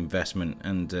the investment.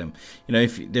 And,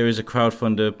 if there is a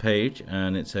crowdfunder page,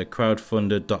 and it's a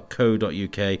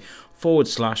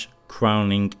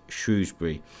crowdfunder.co.uk/crowning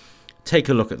Shrewsbury. Take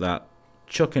a look at that.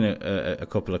 Chuck in a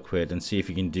couple of quid and see if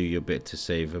you can do your bit to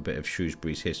save a bit of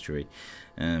Shrewsbury's history.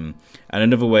 And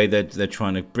another way that they're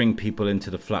trying to bring people into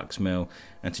the flax mill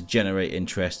and to generate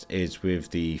interest is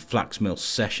with the flax mill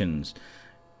sessions.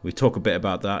 We talk a bit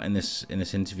about that in this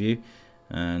interview,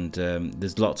 and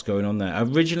there's lots going on there.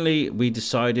 Originally, we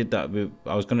decided that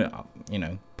I was going to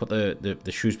put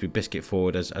the Shrewsbury Biscuit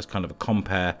forward as kind of a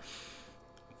compare.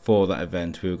 For that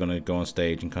event, we were going to go on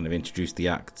stage and kind of introduce the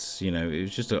acts. It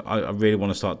was just I really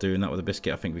want to start doing that with the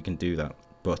Biscuit. I think we can do that.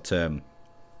 But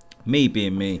me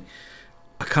being me,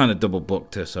 I kind of double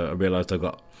booked her, so I realised I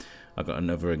got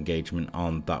another engagement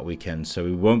on that weekend. So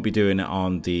we won't be doing it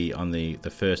on the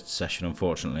first session,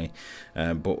 unfortunately.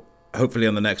 But hopefully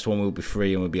on the next one we'll be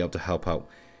free and we'll be able to help out.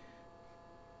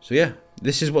 So yeah,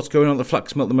 this is what's going on at the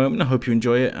flax mill at the moment. I hope you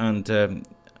enjoy it, and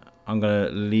I'm going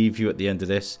to leave you at the end of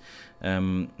this.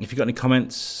 If you've got any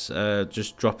comments,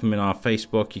 just drop them in our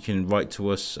Facebook. You can write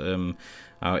to us.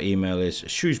 Our email is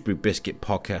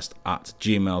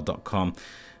shrewsburybiscuitpodcast@gmail.com.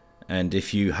 And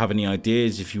if you have any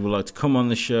ideas, if you would like to come on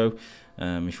the show,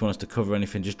 if you want us to cover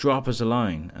anything, just drop us a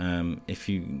line. If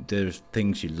there's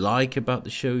things you like about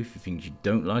the show, if you things you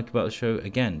don't like about the show,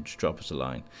 again, just drop us a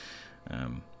line.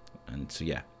 And so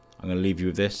yeah, I'm going to leave you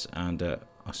with this, and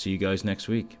I'll see you guys next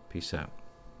week. Peace out.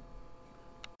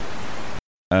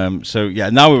 So yeah,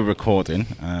 now we're recording.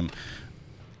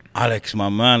 Alex, my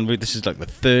man, this is like the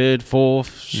third,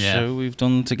 fourth show we've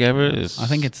done together. I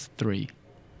think it's 3.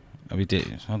 We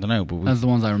did. I don't know, but that's the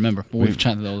ones I remember. But we've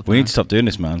chatted all the time. We need to stop doing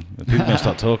this, man. People are going to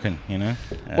start talking, you know.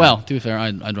 Well, to be fair,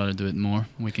 I'd rather do it more.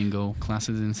 We can go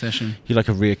classes in session. You're like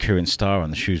a reoccurring star on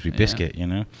the Shrewsbury Biscuit, you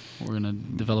know. We're gonna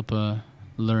develop a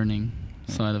learning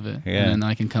side of it, and then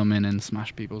I can come in and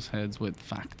smash people's heads with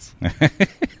facts. I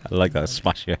like that.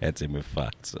 Smash your heads in with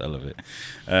facts. I love it.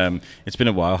 It's been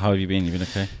a while. How have you been? You been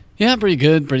okay? Yeah, pretty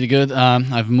good.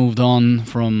 I've moved on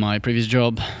from my previous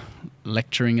job,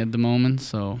 lecturing at the moment,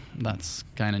 so that's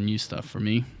kind of new stuff for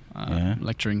me.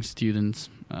 Lecturing students,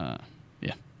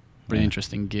 pretty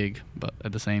interesting gig, but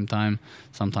at the same time,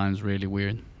 sometimes really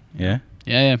weird. Yeah,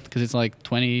 because it's like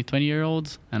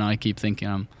 20-year-olds, and I keep thinking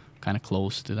I'm kind of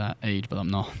close to that age, but I'm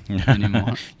not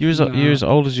anymore. You're as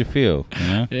old as you feel, you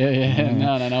know?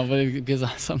 No, but because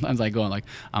sometimes I go like,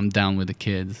 I'm down with the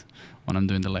kids when I'm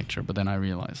doing the lecture, but then I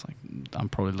realize like I'm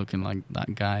probably looking like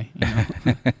that guy, you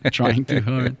know, trying too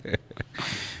hard.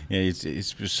 Yeah,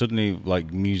 it's suddenly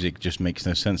like music just makes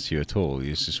no sense to you at all.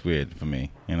 It's just weird for me,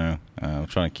 you know. I'm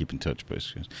trying to keep in touch, but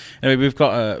anyway, we've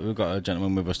got a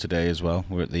gentleman with us today as well.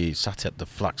 We're sat at the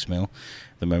flax mill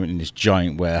at the moment in this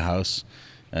giant warehouse.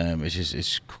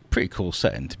 It's pretty cool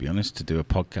setting, to be honest, to do a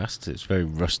podcast. It's very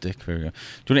rustic. Do you want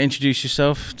to introduce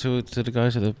yourself to the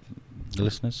guys, the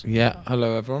listeners? Yeah,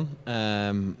 hello everyone.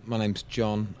 My name's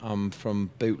John. I'm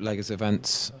from Bootleggers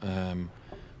Events.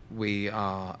 We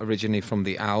are originally from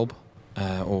the Alb,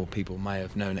 or people may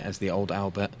have known it as the Old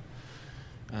Albert.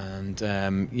 And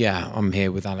I'm here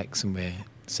with Alex, and we're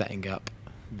setting up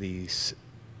these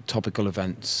topical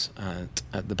events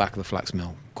at the back of the flax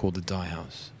mill called the Dye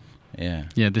House. Yeah,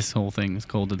 this whole thing is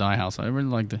called the Dye House. I really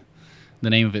like the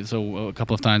name of it. So a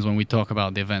couple of times when we talk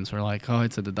about the events, we're like, oh,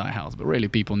 it's at the Dye House, but really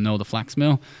people know the flax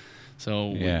mill.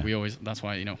 So we always, that's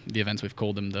why, you know, the events, we've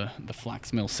called them the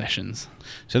flax mill sessions.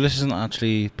 So this isn't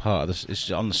actually part of this, it's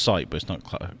on the site, but it's not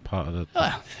part of the...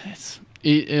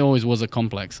 It always was a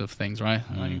complex of things, right?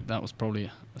 Like, that was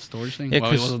probably a storage thing.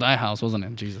 Well, it was a dye house, wasn't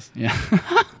it? Jesus. Yeah.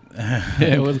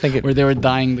 It was where they were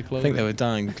dyeing the clothes. I think they were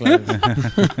dyeing the clothes.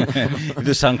 It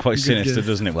does sound quite sinister,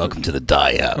 doesn't it? Welcome to the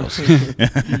Dye House.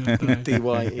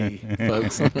 DYE,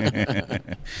 folks.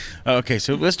 Okay,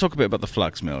 so let's talk a bit about the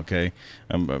flax mill, okay?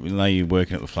 Now you're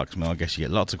working at the flax mill, I guess you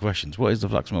get lots of questions. What is the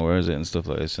flax mill? Where is it? And stuff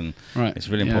like this. And it's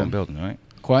a really important building, right?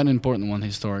 Quite an important one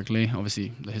historically.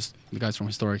 Obviously, the guys from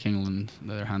Historic England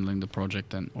that are handling the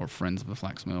project or friends of the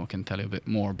flax mill can tell you a bit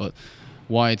more. But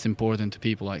why it's important to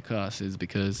people like us is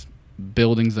because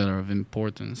buildings that are of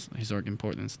importance, historic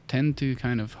importance, tend to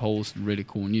kind of host really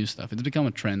cool new stuff. It's become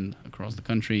a trend across the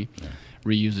country,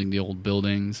 reusing the old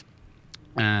buildings.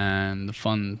 And the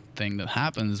fun thing that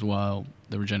happens while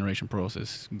the regeneration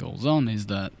process goes on is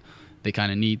that they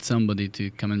kind of need somebody to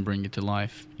come and bring it to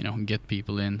life, you know, and get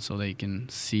people in so they can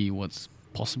see what's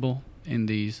possible in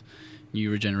these new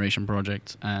regeneration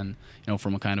projects. And, you know,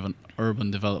 from a kind of an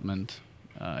urban development,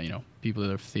 you know, people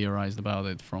that have theorized about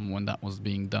it from when that was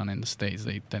being done in the States,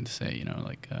 they tend to say, you know,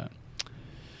 like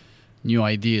new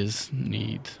ideas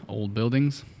need old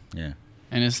buildings. Yeah.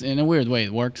 And it's in a weird way,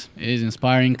 it works. It is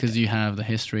inspiring because you have the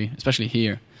history, especially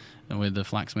here. With the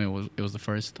flax mill, it was the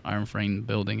first iron frame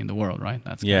building in the world, right?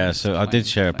 So I did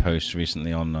share a post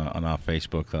recently on our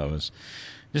Facebook that was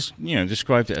just, you know,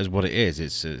 described it as what it is.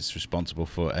 It's responsible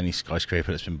for any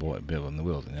skyscraper that's been built in the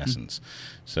world, in essence.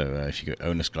 So if you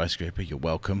own a skyscraper, you're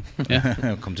welcome.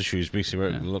 Yeah. Come to Shrewsbury, see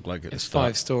what it will look like at the start.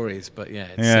 5 stories, but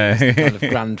it's the kind of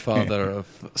grandfather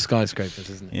of skyscrapers,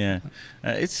 isn't it? Yeah.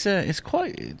 It's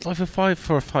quite like for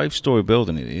a 5-story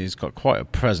building. It's got quite a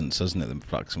presence, hasn't it? The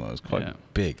flax mill is quite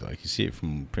big. Like you see it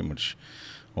from pretty much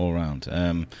all around.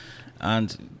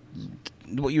 And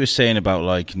what you were saying about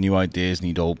like new ideas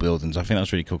need old buildings, I think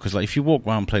that's really cool because like if you walk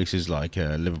around places like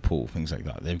Liverpool, things like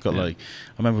that, they've got like,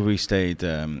 I remember we stayed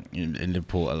in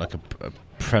Liverpool at like a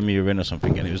Premier Inn or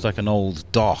something, and it was like an old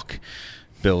dock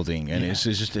building, and it's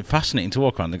just fascinating to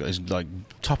walk around. They've got this like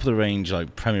top of the range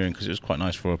like Premier Inn because it was quite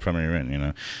nice for a Premier Inn, you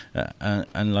know,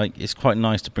 and like it's quite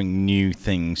nice to bring new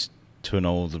things to an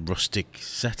old rustic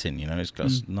setting, you know. It's got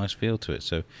a nice feel to it,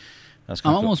 so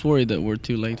I'm almost worried that we're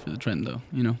too late for the trend, though.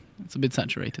 You know, it's a bit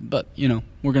saturated, but you know,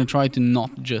 we're going to try to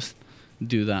not just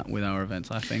do that with our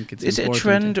events. I think it's. Is it a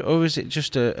trend, or is it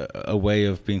just a way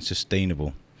of being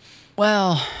sustainable?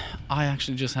 Well, I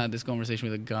actually just had this conversation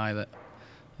with a guy that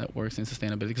works in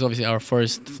sustainability, because obviously our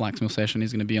first flax mill session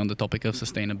is going to be on the topic of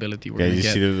sustainability. We're you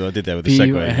see what I did there with the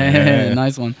segue.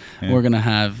 Nice one. Yeah. We're going to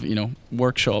have, you know,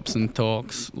 workshops and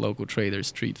talks, local traders,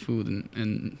 street food,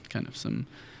 and kind of some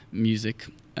music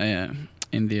in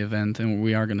the event, and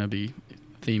we are going to be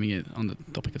theming it on the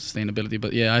topic of sustainability.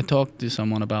 But yeah, I talked to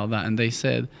someone about that, and they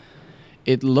said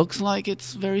it looks like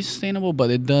it's very sustainable, but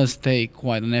it does take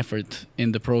quite an effort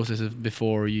in the process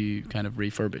before you kind of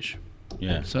refurbish.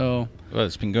 Yeah. So well,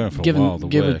 it's been going for a while.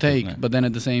 Give or take, but then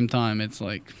at the same time, it's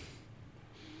like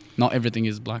not everything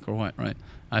is black or white, right?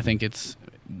 I think it's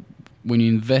when you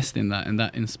invest in that and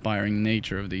that inspiring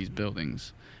nature of these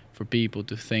buildings, for people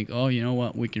to think, oh, you know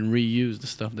what, we can reuse the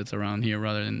stuff that's around here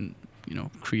rather than, you know,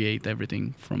 create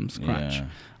everything from scratch. Yeah.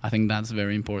 I think that's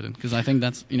very important, because I think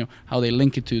that's, you know, how they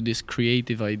link it to this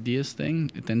creative ideas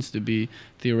thing. It tends to be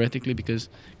theoretically, because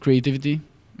creativity,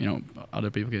 you know,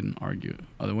 other people can argue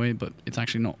other way, but it's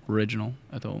actually not original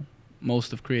at all.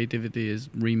 Most of creativity is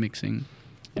remixing,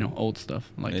 you know, old stuff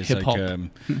like hip hop.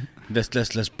 Like,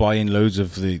 let's buy in loads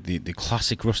of the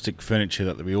classic rustic furniture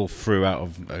that we all threw out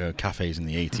of cafes in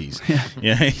the 80s.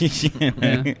 Yeah.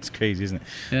 It's crazy, isn't it?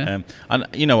 Yeah. And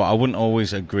you know, I wouldn't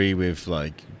always agree with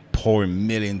like pouring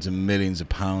millions and millions of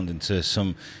pounds into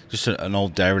an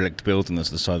old derelict building that's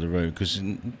at the side of the road, because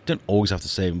you don't always have to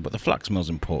save them. But the flax mill's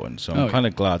important, so I'm kind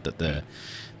of glad that they're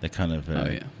kind of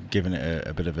giving it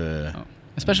a bit of a.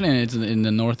 Especially in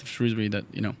the north of Shrewsbury, that,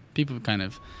 you know, people kind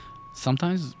of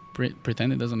sometimes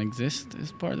pretend it doesn't exist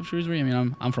as part of Shrewsbury. I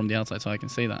mean, I'm from the outside, so I can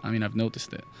say that. I mean, I've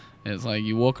noticed it. It's like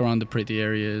you walk around the pretty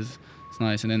areas, it's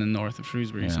nice, and then the north of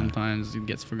Shrewsbury, sometimes it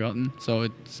gets forgotten. So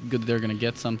it's good they're going to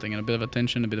get something and a bit of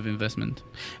attention, a bit of investment.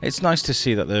 It's nice to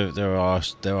see that there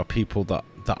are people that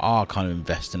are kind of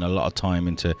investing a lot of time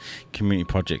into community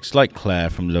projects, like Claire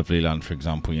from Lovely Land, for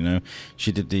example. You know,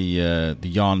 she did the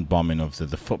yarn bombing of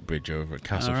the footbridge over at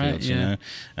Castlefields. You know,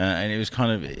 and it was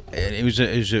kind of it was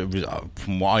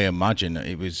from what I imagine,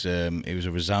 it was a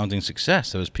resounding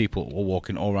success. There was people all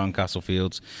walking all around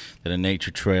Castlefields, then a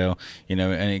nature trail, you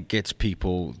know, and it gets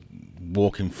people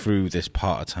walking through this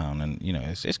part of town, and you know,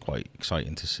 it's quite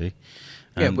exciting to see.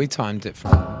 Yeah, we timed it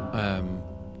from.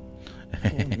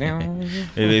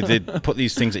 They put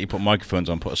these things that you put microphones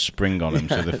on, put a spring on them,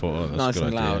 so they thought, oh, that's nice a good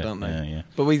and loud, idea. aren't they? Yeah.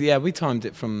 But we timed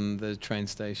it from the train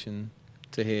station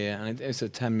to here, and it's a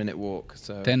 10-minute walk.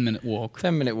 So 10-minute walk.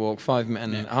 10-minute walk, 5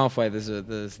 minutes, and halfway there's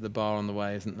the bar on the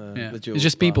way, isn't there? Yeah. The it's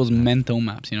just bar. People's mental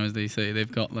maps, you know, as they say. They've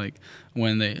got like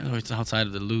it's outside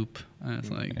of the loop.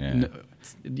 It's like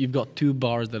you've got 2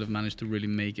 bars that have managed to really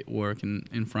make it work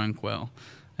in Frankwell,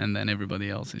 and then everybody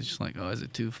else is just like, oh, is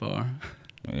it too far?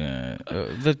 Yeah,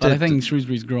 but I think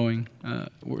Shrewsbury's growing.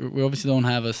 We obviously don't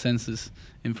have a census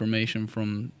information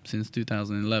from since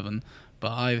 2011,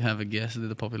 but I have a guess that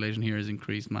the population here has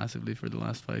increased massively for the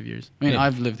last 5 years. I mean,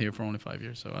 I've lived here for only 5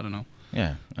 years, so I don't know.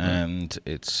 Yeah, and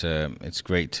it's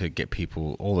great to get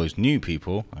people, all those new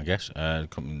people, I guess,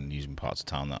 coming using parts of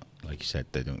town that, like you said,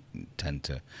 they don't tend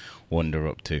to wander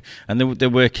up to. And they are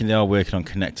working on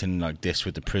connecting like this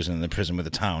with the prison and the prison with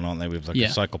the town, aren't they? With like a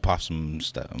cycle paths and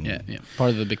stuff. Yeah,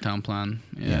 part of the big town plan.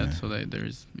 So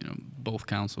there's, you know, both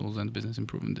councils and the business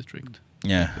improvement district.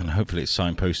 Yeah, and hopefully it's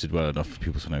signposted well enough for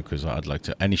people to know, because I'd like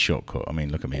to any shortcut. I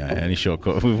mean, look at me, any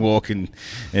shortcut with walking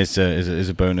is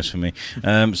a bonus for me.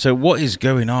 So what is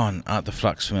going on at the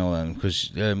flax mill then?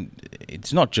 Because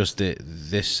it's not just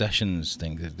this sessions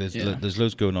thing. There's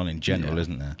loads going on in general,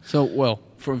 isn't there? So well,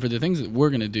 for the things that we're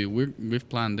gonna do, we've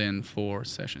planned in 4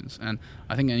 sessions, and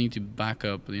I think I need to back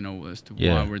up, you know, as to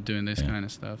why we're doing this kind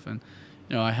of stuff. And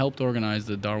you know, I helped organize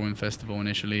the Darwin Festival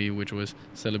initially, which was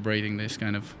celebrating this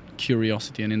kind of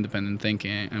curiosity and independent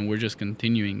thinking, and we're just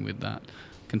continuing with that,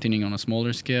 continuing on a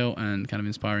smaller scale and kind of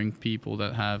inspiring people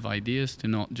that have ideas to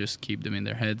not just keep them in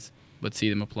their heads, but see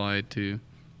them applied to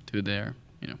their,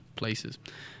 you know, places.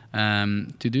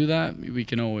 To do that, we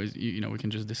can always, you know, we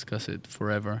can just discuss it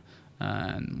forever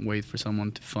and wait for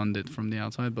someone to fund it from the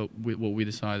outside. But what we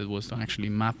decided was to actually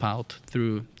map out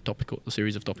through a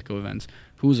series of topical events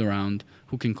who's around,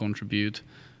 who can contribute,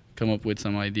 come up with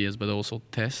some ideas, but also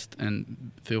test,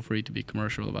 and feel free to be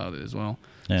commercial about it as well.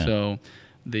 Yeah. So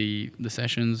the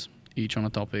sessions, each on a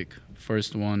topic.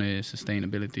 First one is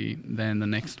sustainability. Then the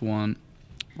next one,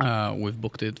 we've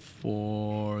booked it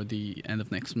for the end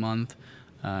of next month.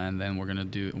 And then we're going to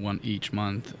do one each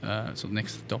month. So the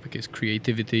next topic is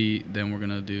creativity. Then we're going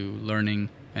to do learning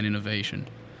and innovation.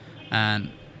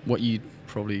 And what you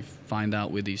probably find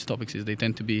out with these topics is they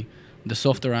tend to be the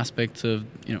softer aspects of,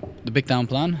 you know, the big town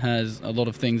plan has a lot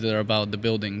of things that are about the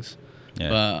buildings. Yeah.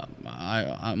 But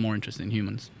I'm more interested in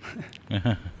humans.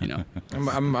 You know.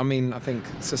 I mean, I think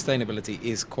sustainability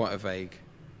is quite a vague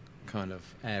kind of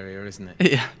area, isn't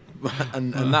it? Yeah.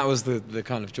 and that was the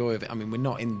kind of joy of it. I mean, we're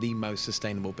not in the most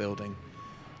sustainable building.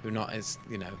 We're not, as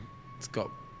you know, it's got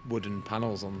wooden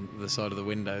panels on the side of the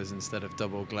windows instead of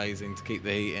double glazing to keep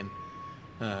the heat in.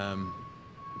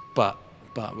 But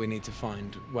but we need to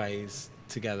find ways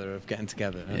together of getting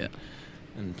together.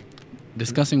 And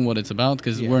discussing what it's about,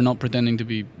 because Yeah. we're not pretending to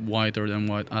be white or than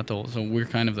white at all. So we're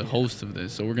kind of the host of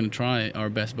this. So we're going to try our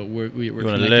best, but we're We want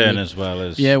to connecting learn with- as well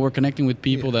as. Yeah, we're connecting with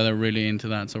people that are really into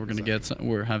that. So we're going to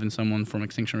we're having someone from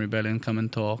Extinction Rebellion come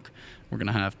and talk. We're going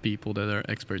to have people that are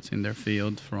experts in their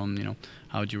field from,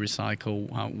 how do you recycle,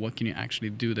 what can you actually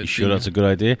do. You sure that's a good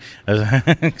idea?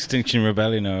 Extinction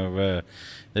Rebellion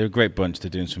they're a great bunch.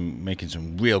 They're making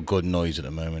some real good noise at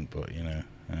the moment, but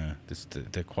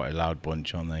they're quite a loud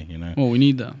bunch, aren't they? Well, we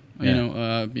need that.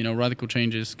 Yeah. Radical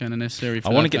change is kind of necessary. For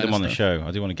I want to that get them kind on of the stuff. show.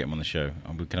 I do want to get them on the show.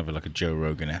 And we can have like a Joe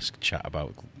Rogan-esque chat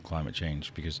about climate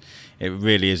change, because it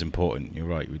really is important. You're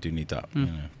right. We do need that.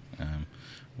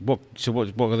 What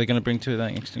are they going to bring to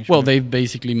that extinction? Well, they've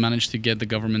basically managed to get the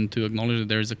government to acknowledge that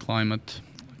there is a climate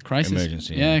crisis.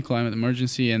 Emergency. Yeah, climate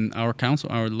emergency. And our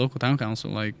local town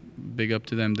council, big up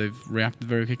to them. They've reacted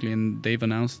very quickly, and they've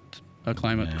announced a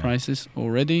climate crisis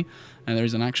already. And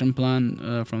there's an action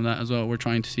plan from that as well. We're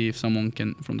trying to see if someone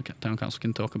from the town council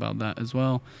can talk about that as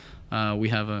well. We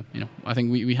have I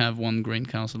think we have one green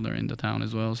councillor in the town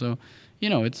as well. So,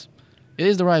 it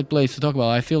is the right place to talk about.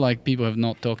 I feel like people have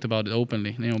not talked about it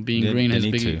openly. Being green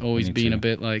has always been a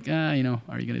bit like, are you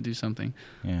going to do something?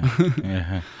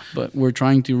 Yeah. But we're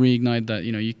trying to reignite that,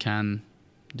 you can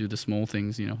do the small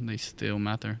things, they still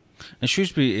matter. And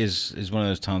Shrewsbury is one of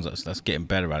those towns that's getting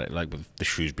better at it. Like with the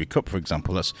Shrewsbury Cup, for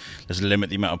example, let's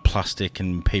limit the amount of plastic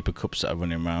and paper cups that are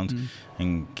running around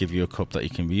and give you a cup that you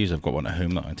can reuse. I've got one at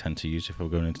home that I tend to use if we're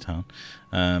going into town.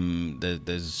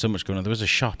 There's so much going on. There was a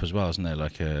shop as well, isn't there?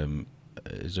 Like,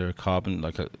 is there a carbon,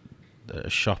 like a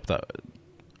shop that...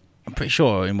 I'm pretty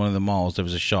sure in one of the malls there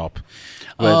was a shop.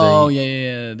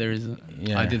 Yeah. There is.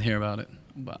 I did hear about it,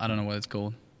 but I don't know what it's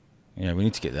called. Yeah, we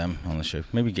need to get them on the show.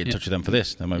 Maybe get in touch with them for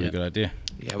this. That might be a good idea.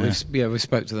 Yeah, we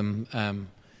spoke to them.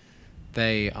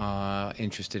 They are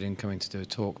interested in coming to do a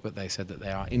talk, but they said that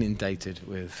they are inundated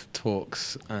with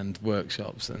talks and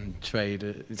workshops and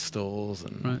trade stalls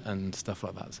and stuff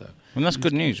like that. So, and that's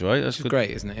good news, right? That's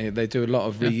great, isn't it? They do a lot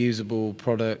of reusable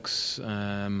products.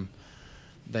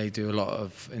 They do a lot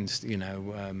of,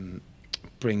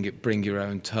 bring your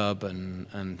own tub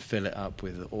and fill it up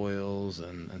with oils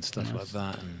and stuff like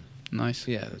that. And nice.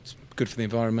 Yeah, it's good for the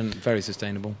environment. Very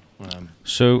sustainable.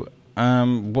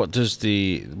 What does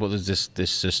this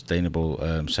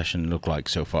sustainable session look like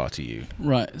so far to you?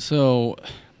 Right. So,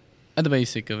 at the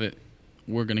basic of it,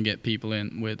 we're going to get people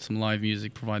in with some live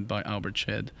music provided by Albert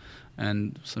Shed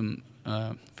and some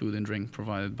food and drink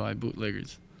provided by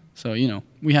bootleggers. So,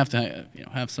 we have to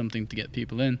have something to get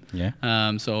people in. Yeah.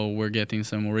 So we're getting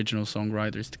some original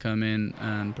songwriters to come in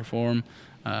and perform,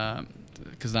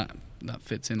 because that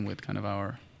fits in with kind of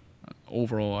our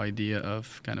overall idea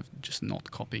of kind of just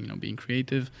not copying, being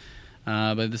creative.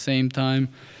 But at the same time,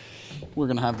 we're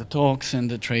going to have the talks and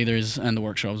the traders and the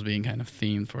workshops being kind of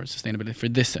themed for sustainability for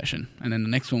this session. And then the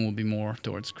next one will be more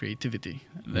towards creativity,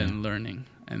 then learning,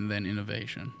 and then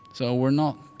innovation. So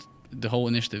the whole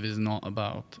initiative is not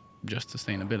about just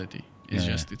sustainability.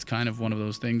 It's it's kind of one of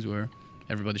those things where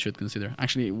everybody should consider.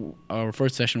 Actually, our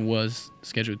first session was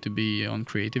scheduled to be on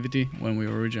creativity when we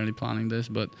were originally planning this,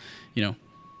 but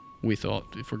we thought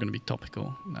if we're going to be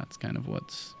topical, that's kind of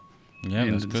what's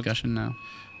in the discussion now.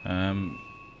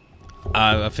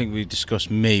 I think we discussed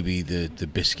maybe the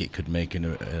Biscuit could make an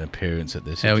appearance at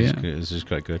this. This is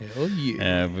quite good.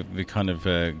 We're kind of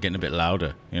getting a bit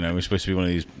louder. We're supposed to be one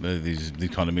of these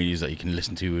kind of medias that you can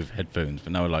listen to with headphones,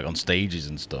 but now we're like on stages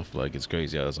and stuff. Like, it's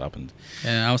crazy how that's happened.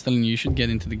 I was telling you should get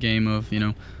into the game of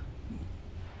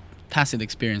tacit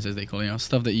experience, as they call it,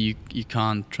 stuff that you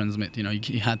can't transmit.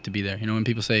 You had to be there. When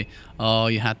people say, "Oh,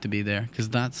 you had to be there," because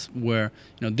that's where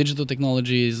digital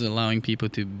technology is allowing people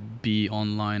to be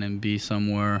online and be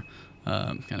somewhere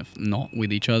kind of not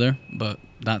with each other. But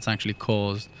that's actually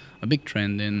caused a big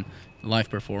trend in live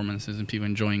performances and people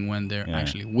enjoying when they're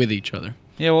actually with each other.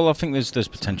 Yeah, well, I think there's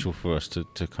potential for us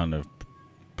to kind of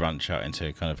branch out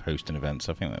into kind of hosting events.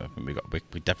 I think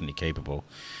we're definitely capable.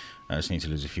 I just need to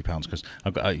lose a few pounds because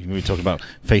we were talking about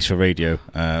Face for Radio.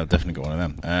 Definitely got one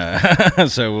of them.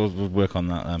 So we'll work on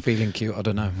that. Feeling cute, I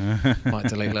don't know. Might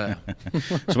delete later.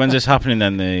 So when's this happening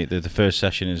then? The first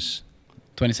session is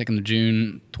 22nd of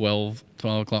June, 12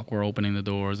 o'clock. We're opening the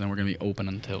doors and we're going to be open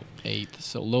until 8.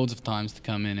 So loads of times to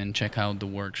come in and check out the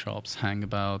workshops, hang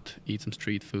about, eat some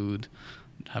street food,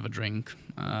 have a drink,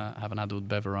 have an adult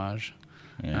beverage.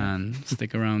 And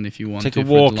stick around if you want take to. Take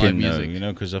a walk for the live in, music.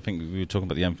 though, because I think we were talking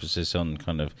about the emphasis on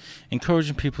kind of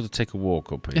encouraging people to take a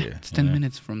walk up here. It's 10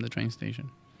 minutes from the train station.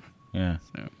 Yeah.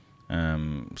 So.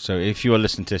 So if you are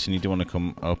listening to this and you do want to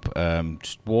come up,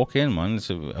 just walk in, man.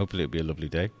 So hopefully it'll be a lovely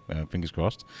day. Fingers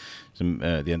crossed. It's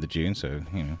at the end of June, so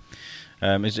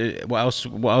what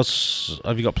else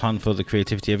have you got planned for the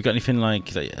creativity? Have you got anything like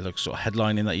sort of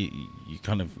headlining that you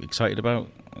kind of excited about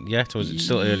yet, or is it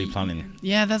still early planning?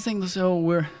 Yeah, that's the thing. So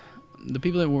we're the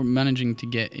people that we're managing to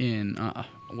get in.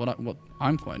 What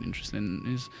I'm quite interested in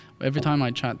is every time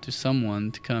I chat to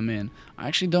someone to come in, I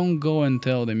actually don't go and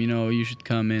tell them, you should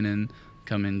come in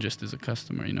just as a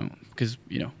customer, because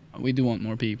we do want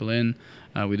more people in,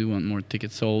 we do want more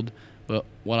tickets sold. But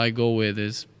what I go with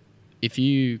is, if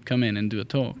you come in and do a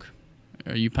talk,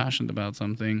 are you passionate about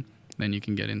something, then you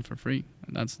can get in for free.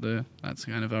 And that's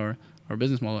kind of our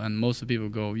business model. And most of the people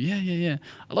go, yeah.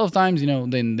 A lot of times,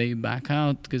 then they back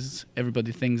out because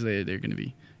everybody thinks they're going to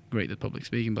be great at public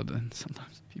speaking, but then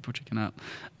sometimes people chicken out.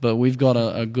 But we've got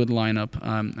a good lineup,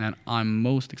 and I'm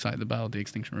most excited about the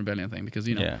Extinction Rebellion thing because,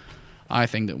 I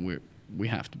think that we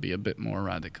have to be a bit more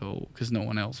radical because no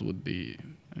one else would be.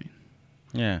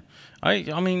 Yeah,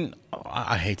 I mean,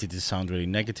 I hated to sound really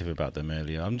negative about them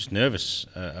earlier. I'm just nervous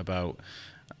about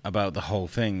the whole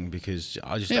thing because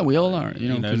I just we all are.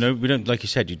 No, we don't. Like you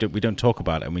said, we don't talk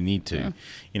about it, and we need to.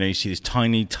 Yeah. You see this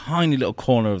tiny little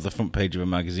corner of the front page of a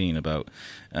magazine about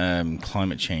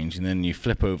climate change, and then you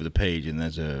flip over the page, and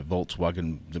there's a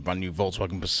Volkswagen, the brand new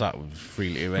Volkswagen Passat with a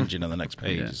 3-litre engine on the next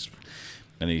page. Yeah.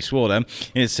 And he swore them.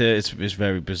 It's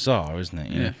very bizarre, isn't it?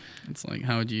 Yeah. It's like,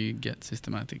 how do you get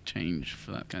systematic change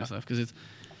for that kind of stuff? Because it's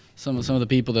some of the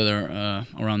people that are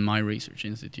around my research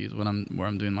institute, where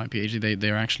I'm doing my PhD,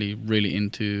 they're actually really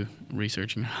into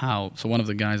researching how. So one of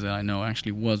the guys that I know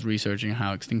actually was researching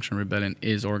how Extinction Rebellion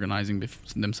is organizing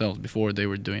themselves before they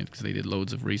were doing it, because they did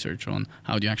loads of research on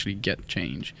how do you actually get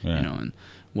change, and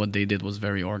what they did was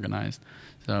very organized.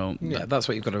 So that's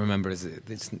what you've got to remember, is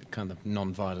it's kind of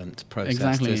non-violent process,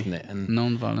 exactly, isn't it? And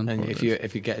non-violent. And if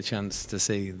you get a chance to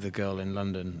see the girl in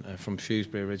London from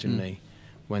Shrewsbury originally,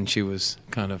 when she was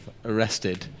kind of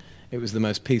arrested, it was the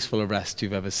most peaceful arrest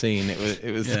you've ever seen.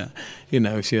 It was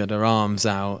she had her arms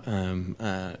out,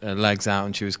 her legs out,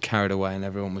 and she was carried away, and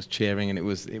everyone was cheering, and it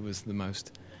was the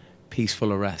most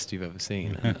peaceful arrest you've ever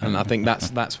seen. And I think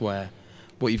that's where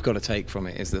what you've got to take from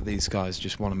it is that these guys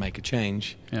just want to make a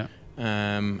change. Yeah.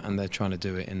 And they're trying to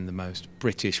do it in the most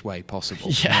British way possible.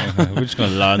 Yeah, we're just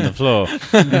going to lie on the floor.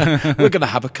 We're going to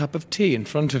have a cup of tea in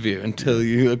front of you until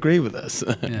you agree with us.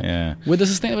 Yeah. With the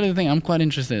sustainability thing, I'm quite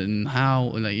interested in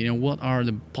how, what are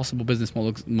the possible business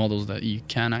models that you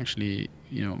can actually,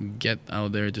 get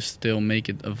out there to still make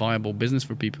it a viable business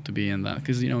for people to be in that,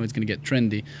 because it's going to get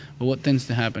trendy. But what tends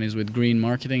to happen is with green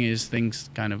marketing is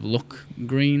things kind of look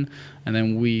green, and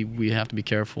then we have to be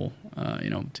careful.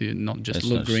 To not just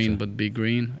look green, but be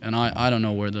green. And I don't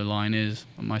know where the line is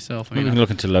myself. We can look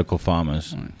into local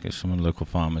farmers, get some local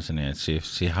farmers in here,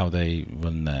 see how they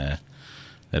run their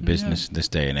business this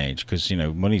day and age. Because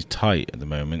money's tight at the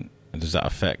moment. Does that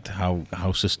affect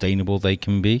how sustainable they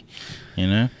can be?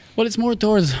 Well, it's more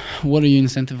towards what are you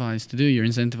incentivized to do? You're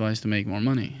incentivized to make more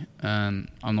money. And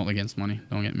I'm not against money.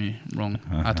 Don't get me wrong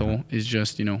at all. It's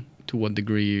just to what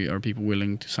degree are people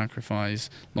willing to sacrifice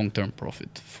long-term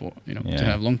profit for to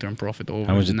have long-term profit over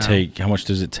how much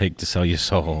does it take to sell your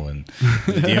soul and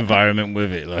the environment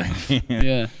with it,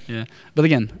 yeah but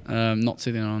again, not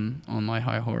sitting on my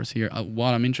high horse here.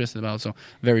 What I'm interested about, so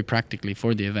very practically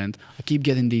for the event, I keep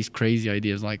getting these crazy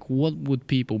ideas like what would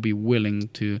people be willing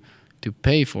to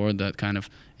pay for that kind of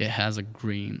it has a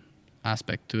green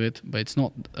aspect to it, but it's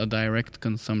not a direct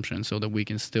consumption, so that we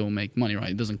can still make money,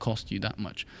 right? It doesn't cost you that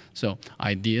much. So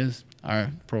ideas are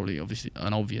probably obviously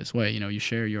an obvious way. You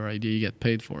share your idea, you get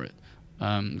paid for it,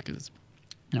 because it's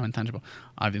intangible.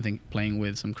 I've been playing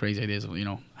with some crazy ideas of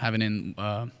having in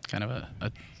kind of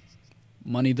a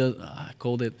money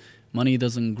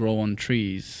doesn't grow on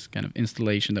trees kind of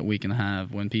installation that we can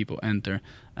have when people enter,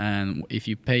 and if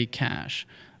you pay cash,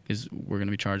 because we're going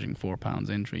to be charging £4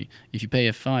 entry. If you pay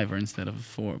a £5 instead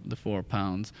of the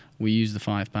 £4, we use the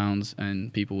 £5,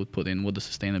 and people would put in what does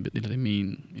sustainability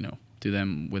mean, to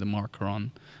them with a marker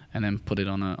on, and then put it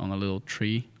on a little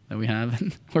tree that we have.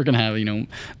 We're going to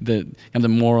have the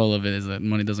moral of it is that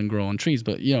money doesn't grow on trees,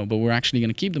 but we're actually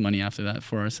going to keep the money after that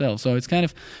for ourselves. So it's kind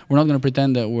of, we're not going to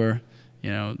pretend that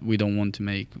we don't want to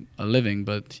make a living,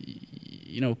 but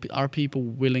are people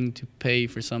willing to pay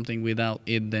for something without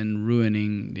it then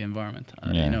ruining the environment?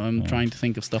 I'm trying to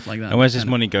think of stuff like that. And where's this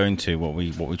money going to? What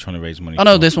we trying to raise money? Oh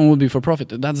no, this one would be for profit.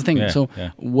 That's the thing.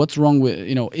 What's wrong with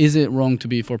is it wrong to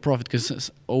be for profit?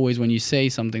 Because always when you say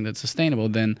something that's sustainable,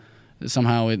 then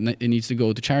somehow it needs to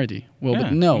go to charity. Well,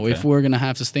 but no. Okay. If we're gonna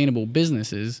have sustainable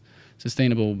businesses,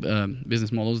 sustainable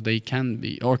business models, they can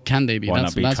be, or can they be? Why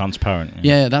not be transparent?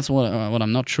 Yeah, that's what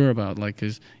I'm not sure about. Like,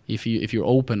 because if you're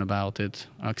open about it,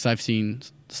 because I've seen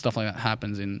stuff like that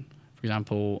happens in, for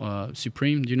example,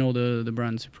 Supreme. Do you know the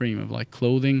brand Supreme of like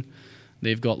clothing?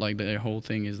 They've got like their whole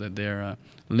thing is that they're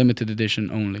limited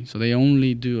edition only, so they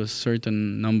only do a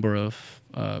certain number of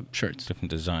shirts,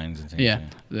 different designs and things. Yeah,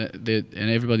 and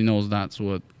everybody knows that's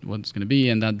what it's going to be,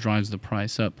 and that drives the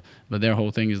price up. But their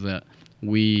whole thing is that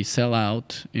we sell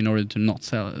out in order to not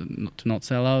sell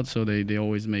out. So they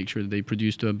always make sure that they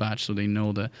produce to a batch, so they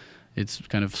know that it's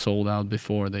kind of sold out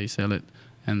before they sell it,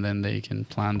 and then they can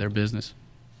plan their business.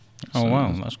 Oh,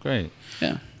 wow, that's great.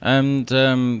 Yeah. And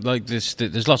like this,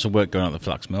 there's lots of work going on at the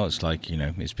flax mill. It's like,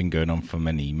 it's been going on for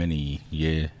many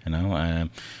years,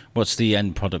 What's the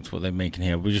end product, what they're making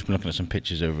here? We've just been looking at some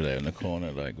pictures over there in the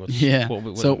corner. Like,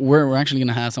 So we're actually going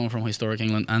to have someone from Historic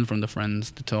England and from the Friends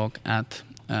to talk at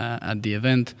the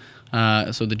event.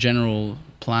 So the general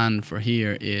plan for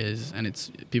here is, and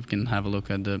people can have a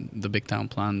look at the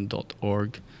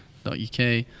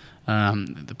bigtownplan.org.uk.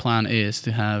 The plan is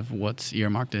to have what's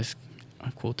earmarked as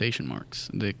quotation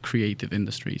marks, the creative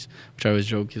industries, which I always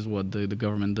joke is what the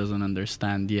government doesn't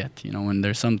understand yet. When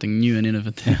there's something new and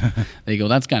innovative, they go,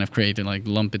 that's kind of creative, like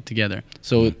lump it together.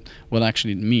 So what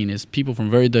actually mean is people from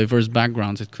very diverse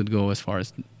backgrounds. It could go as far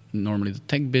as normally the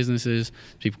tech businesses,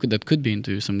 people that could be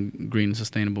into some green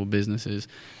sustainable businesses,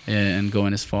 and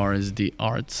going as far as the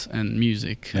arts and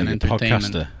music and entertainment.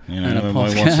 Podcaster, and a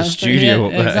everyone wants a studio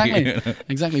up there.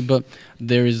 Exactly. But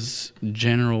there is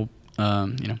general,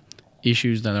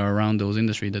 issues that are around those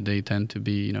industries that they tend to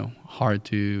be, hard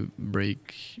to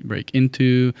break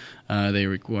into. They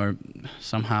require,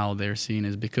 somehow they're seen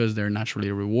as, because they're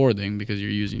naturally rewarding, because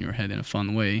you're using your head in a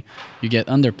fun way, you get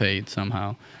underpaid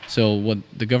somehow. So what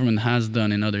the government has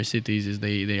done in other cities is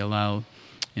they allow,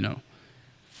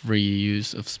 free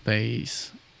use of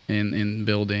space in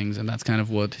buildings, and that's kind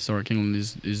of what Historic England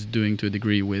is doing to a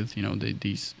degree with,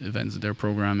 these events that they're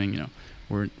programming.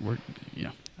 We're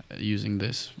using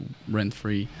this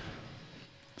rent-free.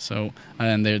 So,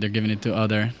 and they're giving it to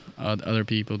other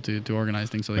people to organize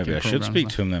things, so they Maybe can program. I should speak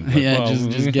to them then. Yeah,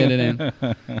 just get it in.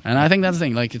 And I think that's the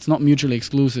thing. Like, it's not mutually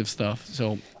exclusive stuff.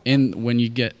 So when you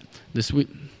get the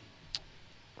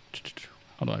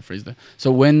how do I phrase that?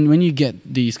 So when you get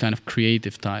these kind of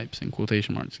creative types, in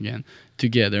quotation marks again,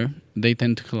 together, they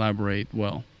tend to collaborate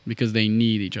well, because they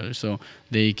need each other. So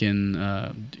they can,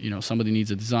 somebody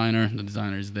needs a designer, the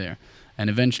designer is there. And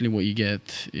eventually what you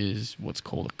get is what's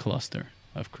called a cluster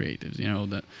of creatives.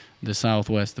 That the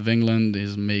southwest of England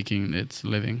is making its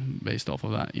living based off of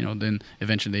that. Then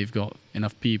eventually they've got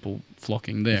enough people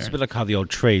flocking there. It's a bit like how the old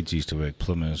trades used to work,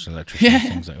 plumbers, electricians,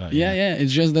 things like that. Yeah.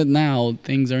 It's just that now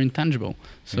things are intangible.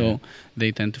 So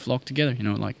they tend to flock together,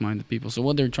 like-minded people. So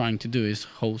what they're trying to do is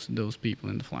host those people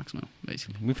in the flax mill,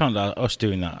 basically. We found out us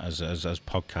doing that as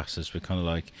podcasters, we're kind of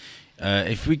like,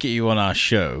 if we get you on our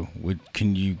show,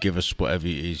 can you give us whatever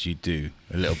it is you do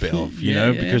a little bit of,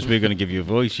 because we're going to give you a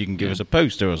voice, you can give us a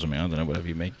poster or something, I don't know, whatever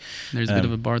you make. There's a bit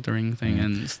of a bartering thing,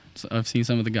 and I've seen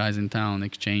some of the guys in town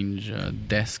exchange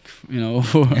desk,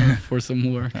 for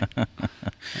some work.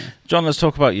 John, let's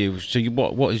talk about you. So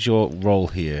what is your role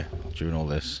here during all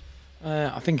this?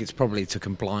 I think it's probably to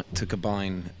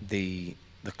combine the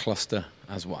cluster,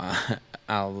 as what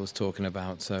Al was talking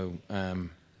about. So,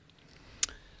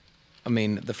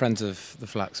 the Friends of the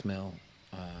Flax Mill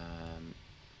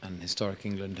and Historic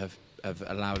England have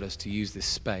allowed us to use this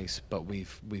space, but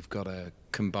we've got to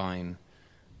combine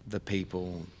the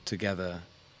people together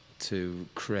to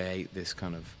create this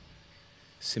kind of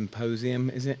symposium,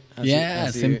 is it?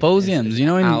 Symposiums. In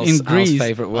Greece. Al's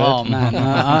favourite word. Oh man,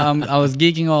 I was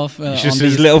geeking off. Just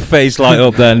his little face light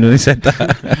up then when he said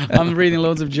that. I'm reading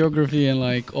loads of geography and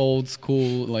like old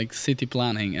school like city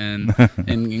planning, and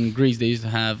in Greece they used to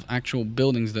have actual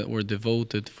buildings that were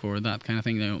devoted for that kind of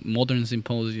thing. Modern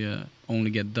symposia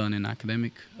only get done in the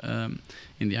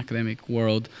academic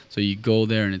world. So you go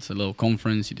there and it's a little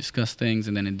conference, you discuss things,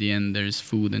 and then at the end there's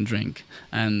food and drink.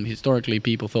 And historically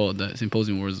people thought that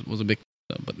symposium was a big,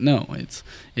 but no,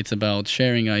 it's about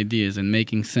sharing ideas and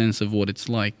making sense of what it's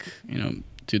like,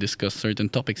 to discuss certain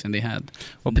topics, and they had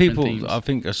themes. I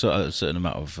think a certain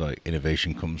amount of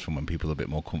innovation comes from when people are a bit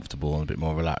more comfortable and a bit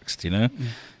more relaxed, when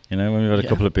we've had a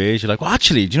couple of beers, you're like, well,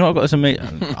 actually, do you know what I've got this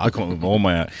amazing... I come up with all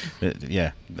my...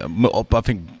 I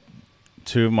think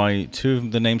two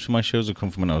of the names for my shows have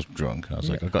come from when I was drunk. And I was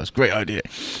like, I've got this great idea.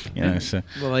 So.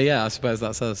 Well, I suppose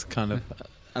that's us kind of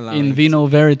allowing... In vino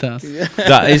veritas.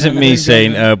 That isn't me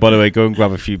saying, by the way, go and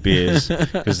grab a few beers,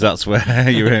 because that's where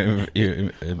you're...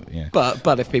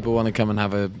 But if people want to come and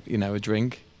have a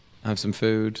drink... have some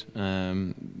food,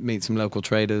 meet some local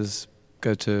traders,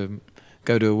 go to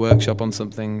a workshop on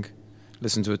something,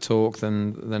 listen to a talk,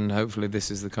 then hopefully this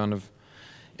is the kind of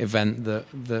event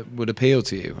that would appeal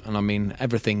to you. And I mean,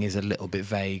 everything is a little bit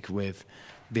vague with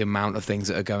the amount of things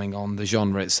that are going on. The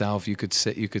genre itself, you could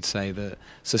say that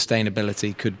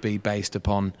sustainability could be based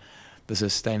upon the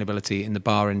sustainability in the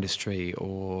bar industry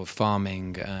or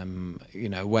farming.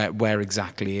 Where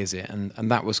exactly is it?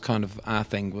 And that was kind of our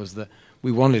thing, was that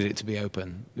we wanted it to be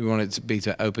open. We wanted it to be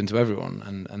open to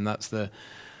everyone, and that's the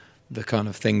kind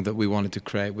of thing that we wanted to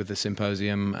create with the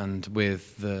symposium and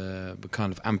with the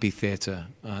kind of amphitheatre.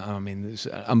 I mean, it's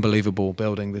an unbelievable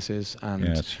building this is. And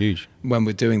yeah, it's huge. When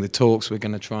we're doing the talks, we're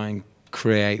going to try and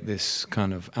create this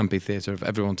kind of amphitheatre of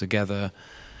everyone together,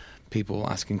 people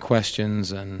asking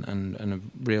questions, and a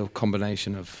real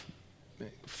combination of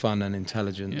fun and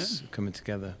intelligence coming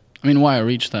together. I mean, why I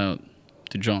reached out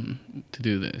to John to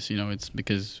do this, it's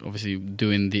because obviously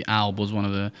doing the Alb was one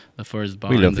of the first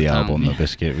bars. We love the town. album, the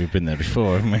Biscuit. We've been there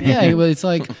before, haven't we? Yeah, but it's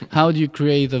like, how do you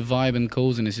create a vibe and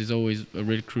coziness is always a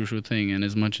really crucial thing. And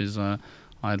as much as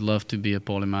I'd love to be a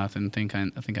polymath and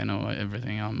I think I know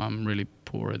everything, I'm really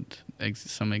poor at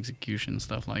some execution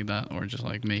stuff like that, or just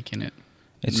like making it.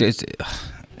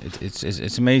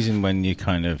 It's amazing when you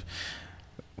kind of.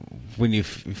 When you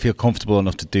feel comfortable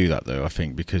enough to do that, though, I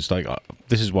think, because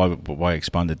this is why I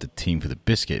expanded the team for the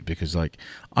Biscuit, because I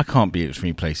can't be at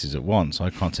 3 places at once.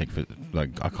 I can't take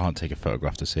a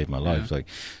photograph to save my life.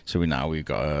 So we've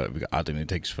got Adam who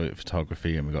takes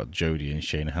photography, and we've got Jodie and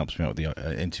Shane who helps me out with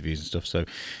the interviews and stuff. So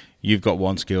you've got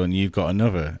one skill and you've got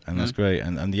another, and that's great.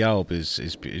 And the Alb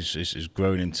is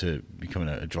grown into becoming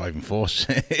a driving force.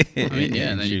 And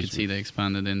then you can see they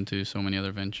expanded into so many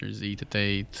other ventures, Eat at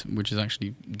 8, which is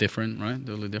actually different, right?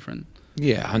 Totally different.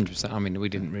 Yeah, 100%. I mean, we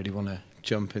didn't really want to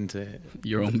jump into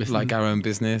your own business, like our own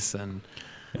business, and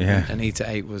Eat at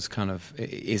 8 was kind of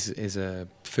is a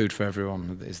food for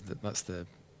everyone. That's the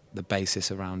basis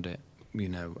around it,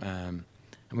 and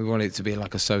we wanted it to be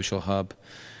like a social hub.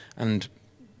 And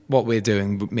what we're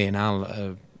doing, me and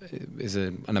Al, is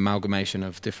an amalgamation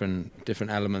of different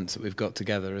elements that we've got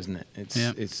together, isn't it?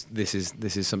 This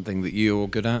is something that you're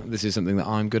good at. This is something that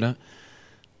I'm good at.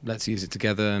 Let's use it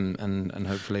together, and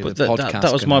hopefully the podcast.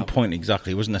 That was my point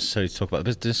exactly. It wasn't necessarily to talk about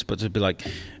the business, but to be like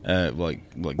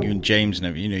you and James and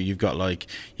everything. You've got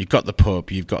the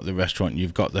pub, you've got the restaurant,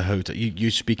 you've got the hotel. You're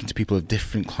speaking to people of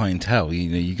different clientele.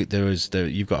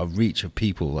 You've got a reach of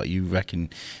people that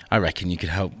I reckon you could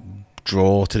help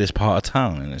draw to this part of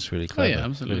town, and it's really clever. Oh yeah,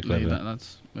 absolutely. Really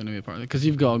that's going to be a part of it, because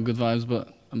you've got good vibes,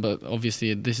 but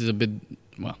obviously this is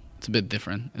it's a bit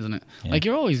different, isn't it? Yeah. Like,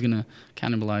 you're always going to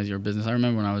cannibalize your business. I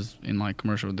remember when I was in my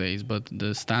commercial days, but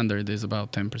the standard is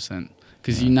about 10%,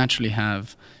 because you naturally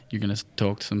you're going to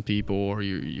talk to some people, or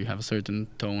you have a certain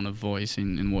tone of voice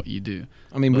in what you do.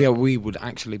 I mean, we would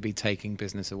actually be taking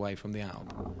business away from the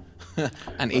Alb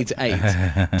and Eat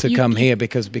at 8 to come here,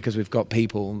 because we've got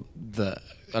people that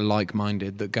are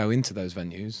like-minded that go into those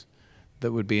venues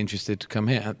that would be interested to come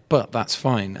here. But that's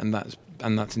fine, and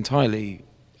that's entirely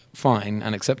fine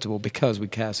and acceptable, because we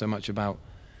care so much about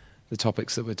the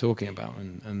topics that we're talking about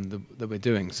and that we're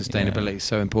doing. Sustainability is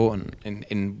so important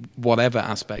in whatever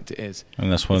aspect it is.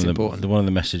 And that's one of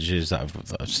the messages that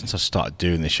since I started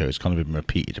doing this show, it's kind of been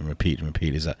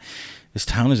repeated, is that this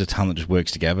town is a town that just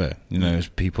works together. There's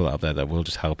people out there that will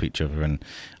just help each other, and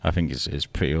I think it's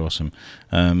pretty awesome.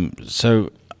 So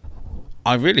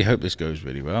I really hope this goes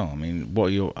really well. I mean, what are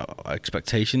your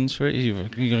expectations for it? Are you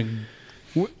going to...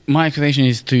 My expectation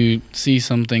is to see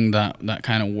something that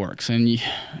kind of works, and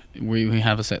we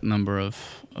have a set number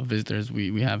of visitors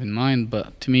we have in mind,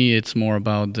 but to me it's more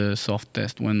about the soft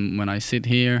test. When I sit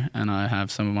here and I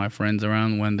have some of my friends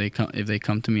around, if they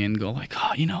come to me and go like,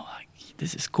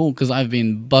 this is cool, because I've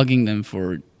been bugging them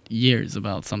for years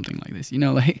about something like this,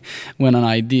 like when an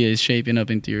idea is shaping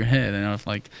up into your head, and I was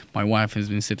like, my wife has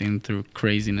been sitting through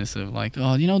craziness of like,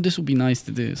 this would be nice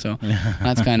to do. So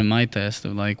that's kind of my test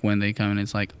of like, when they come and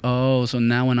it's like, so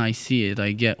now when I see it,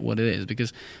 I get what it is,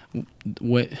 because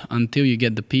until you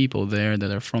get the people there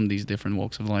that are from these different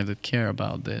walks of life that care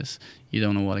about this, you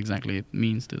don't know what exactly it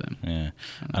means to them. Yeah,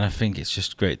 and I think it's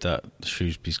just great that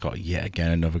Shrewsbury's got yet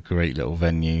again another great little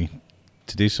venue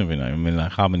to do something. I mean,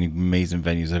 like, how many amazing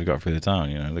venues they've got through the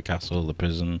town, the castle, the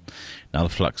prison, now the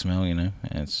flax mill,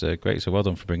 it's great. So well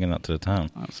done for bringing that to the town.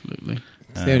 Absolutely.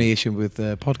 It's the only issue with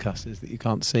the podcast is that you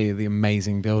can't see the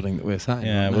amazing building that we're sat in.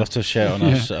 Yeah, right we'll now. have to share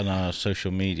it on our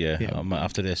social media. Yeah.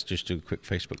 After this, just do a quick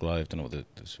Facebook Live. Don't know what the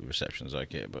reception's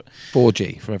like here, but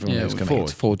 4G for everyone Yeah, who's coming.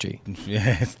 It's 4G.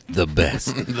 Yeah, it's the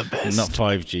best. The best. Not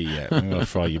 5G yet. We're going to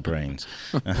fry your brains.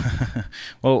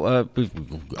 Well,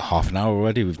 we've got half an hour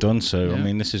already. We've done so. I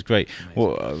mean, this is great.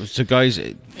 Well, so guys,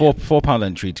 £4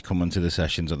 entry to come onto the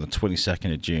sessions on the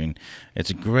 22nd of June. It's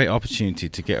a great opportunity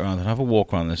to get around and have a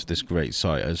walk around this great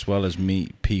site, as well as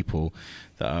meet people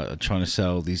that are trying to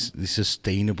sell these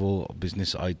sustainable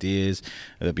business ideas.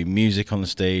 There'll be music on the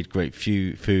stage, great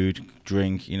food,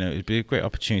 drink. It'd be a great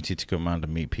opportunity to go around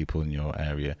and meet people in your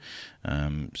area.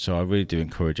 So I really do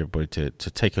encourage everybody to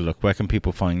take a look. Where can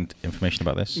people find information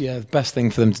about this? Yeah, the best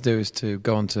thing for them to do is to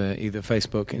go onto either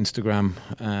Facebook, Instagram,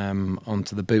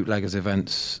 onto the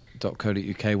bootleggersevents.co.uk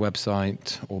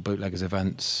website, or Bootleggers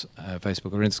Events,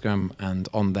 Facebook or Instagram, and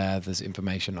on there there's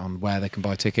information on where they can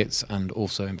buy tickets and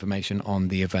also information on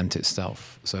the event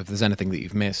itself. So if there's anything that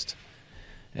you've missed,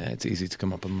 it's easy to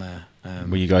come up on there.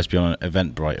 Will you guys be on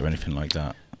Eventbrite or anything like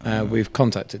that? We've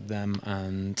contacted them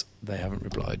and they haven't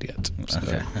replied yet. So,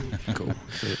 Okay. Cool.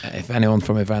 So if anyone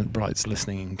from Eventbrite's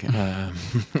listening,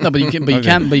 No, but you can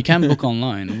book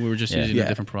online. We were just using a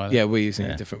different provider. Yeah, we're using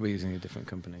a different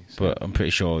company. So. But I'm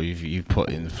pretty sure you've put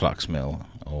in Flax Mill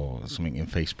or something in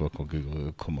Facebook or Google,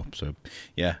 it'll come up. So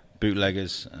yeah,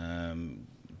 Bootleggers,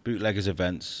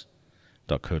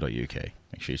 bootleggersevents.co.uk.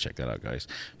 Make sure you check that out, guys.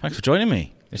 Thanks for joining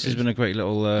me. This has been a great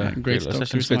little great little stuff.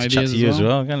 session. It's great to chat to you as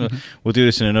well. Again, we'll do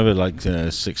this in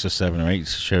another 6 or 7 or 8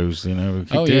 shows. We keep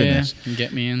doing this.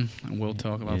 Get me in, and we'll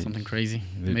talk about something crazy.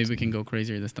 Maybe we can go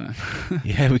crazier this time.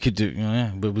 Yeah, we could do.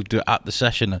 Yeah, we'll do it at the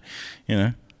session.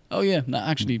 Oh yeah, that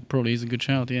actually probably is a good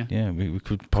shout. Yeah. Yeah, we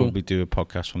could probably do a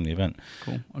podcast from the event.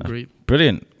 Cool. Agreed.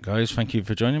 Brilliant, guys. Thank you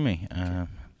for joining me.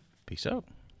 Peace out.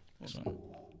 Awesome.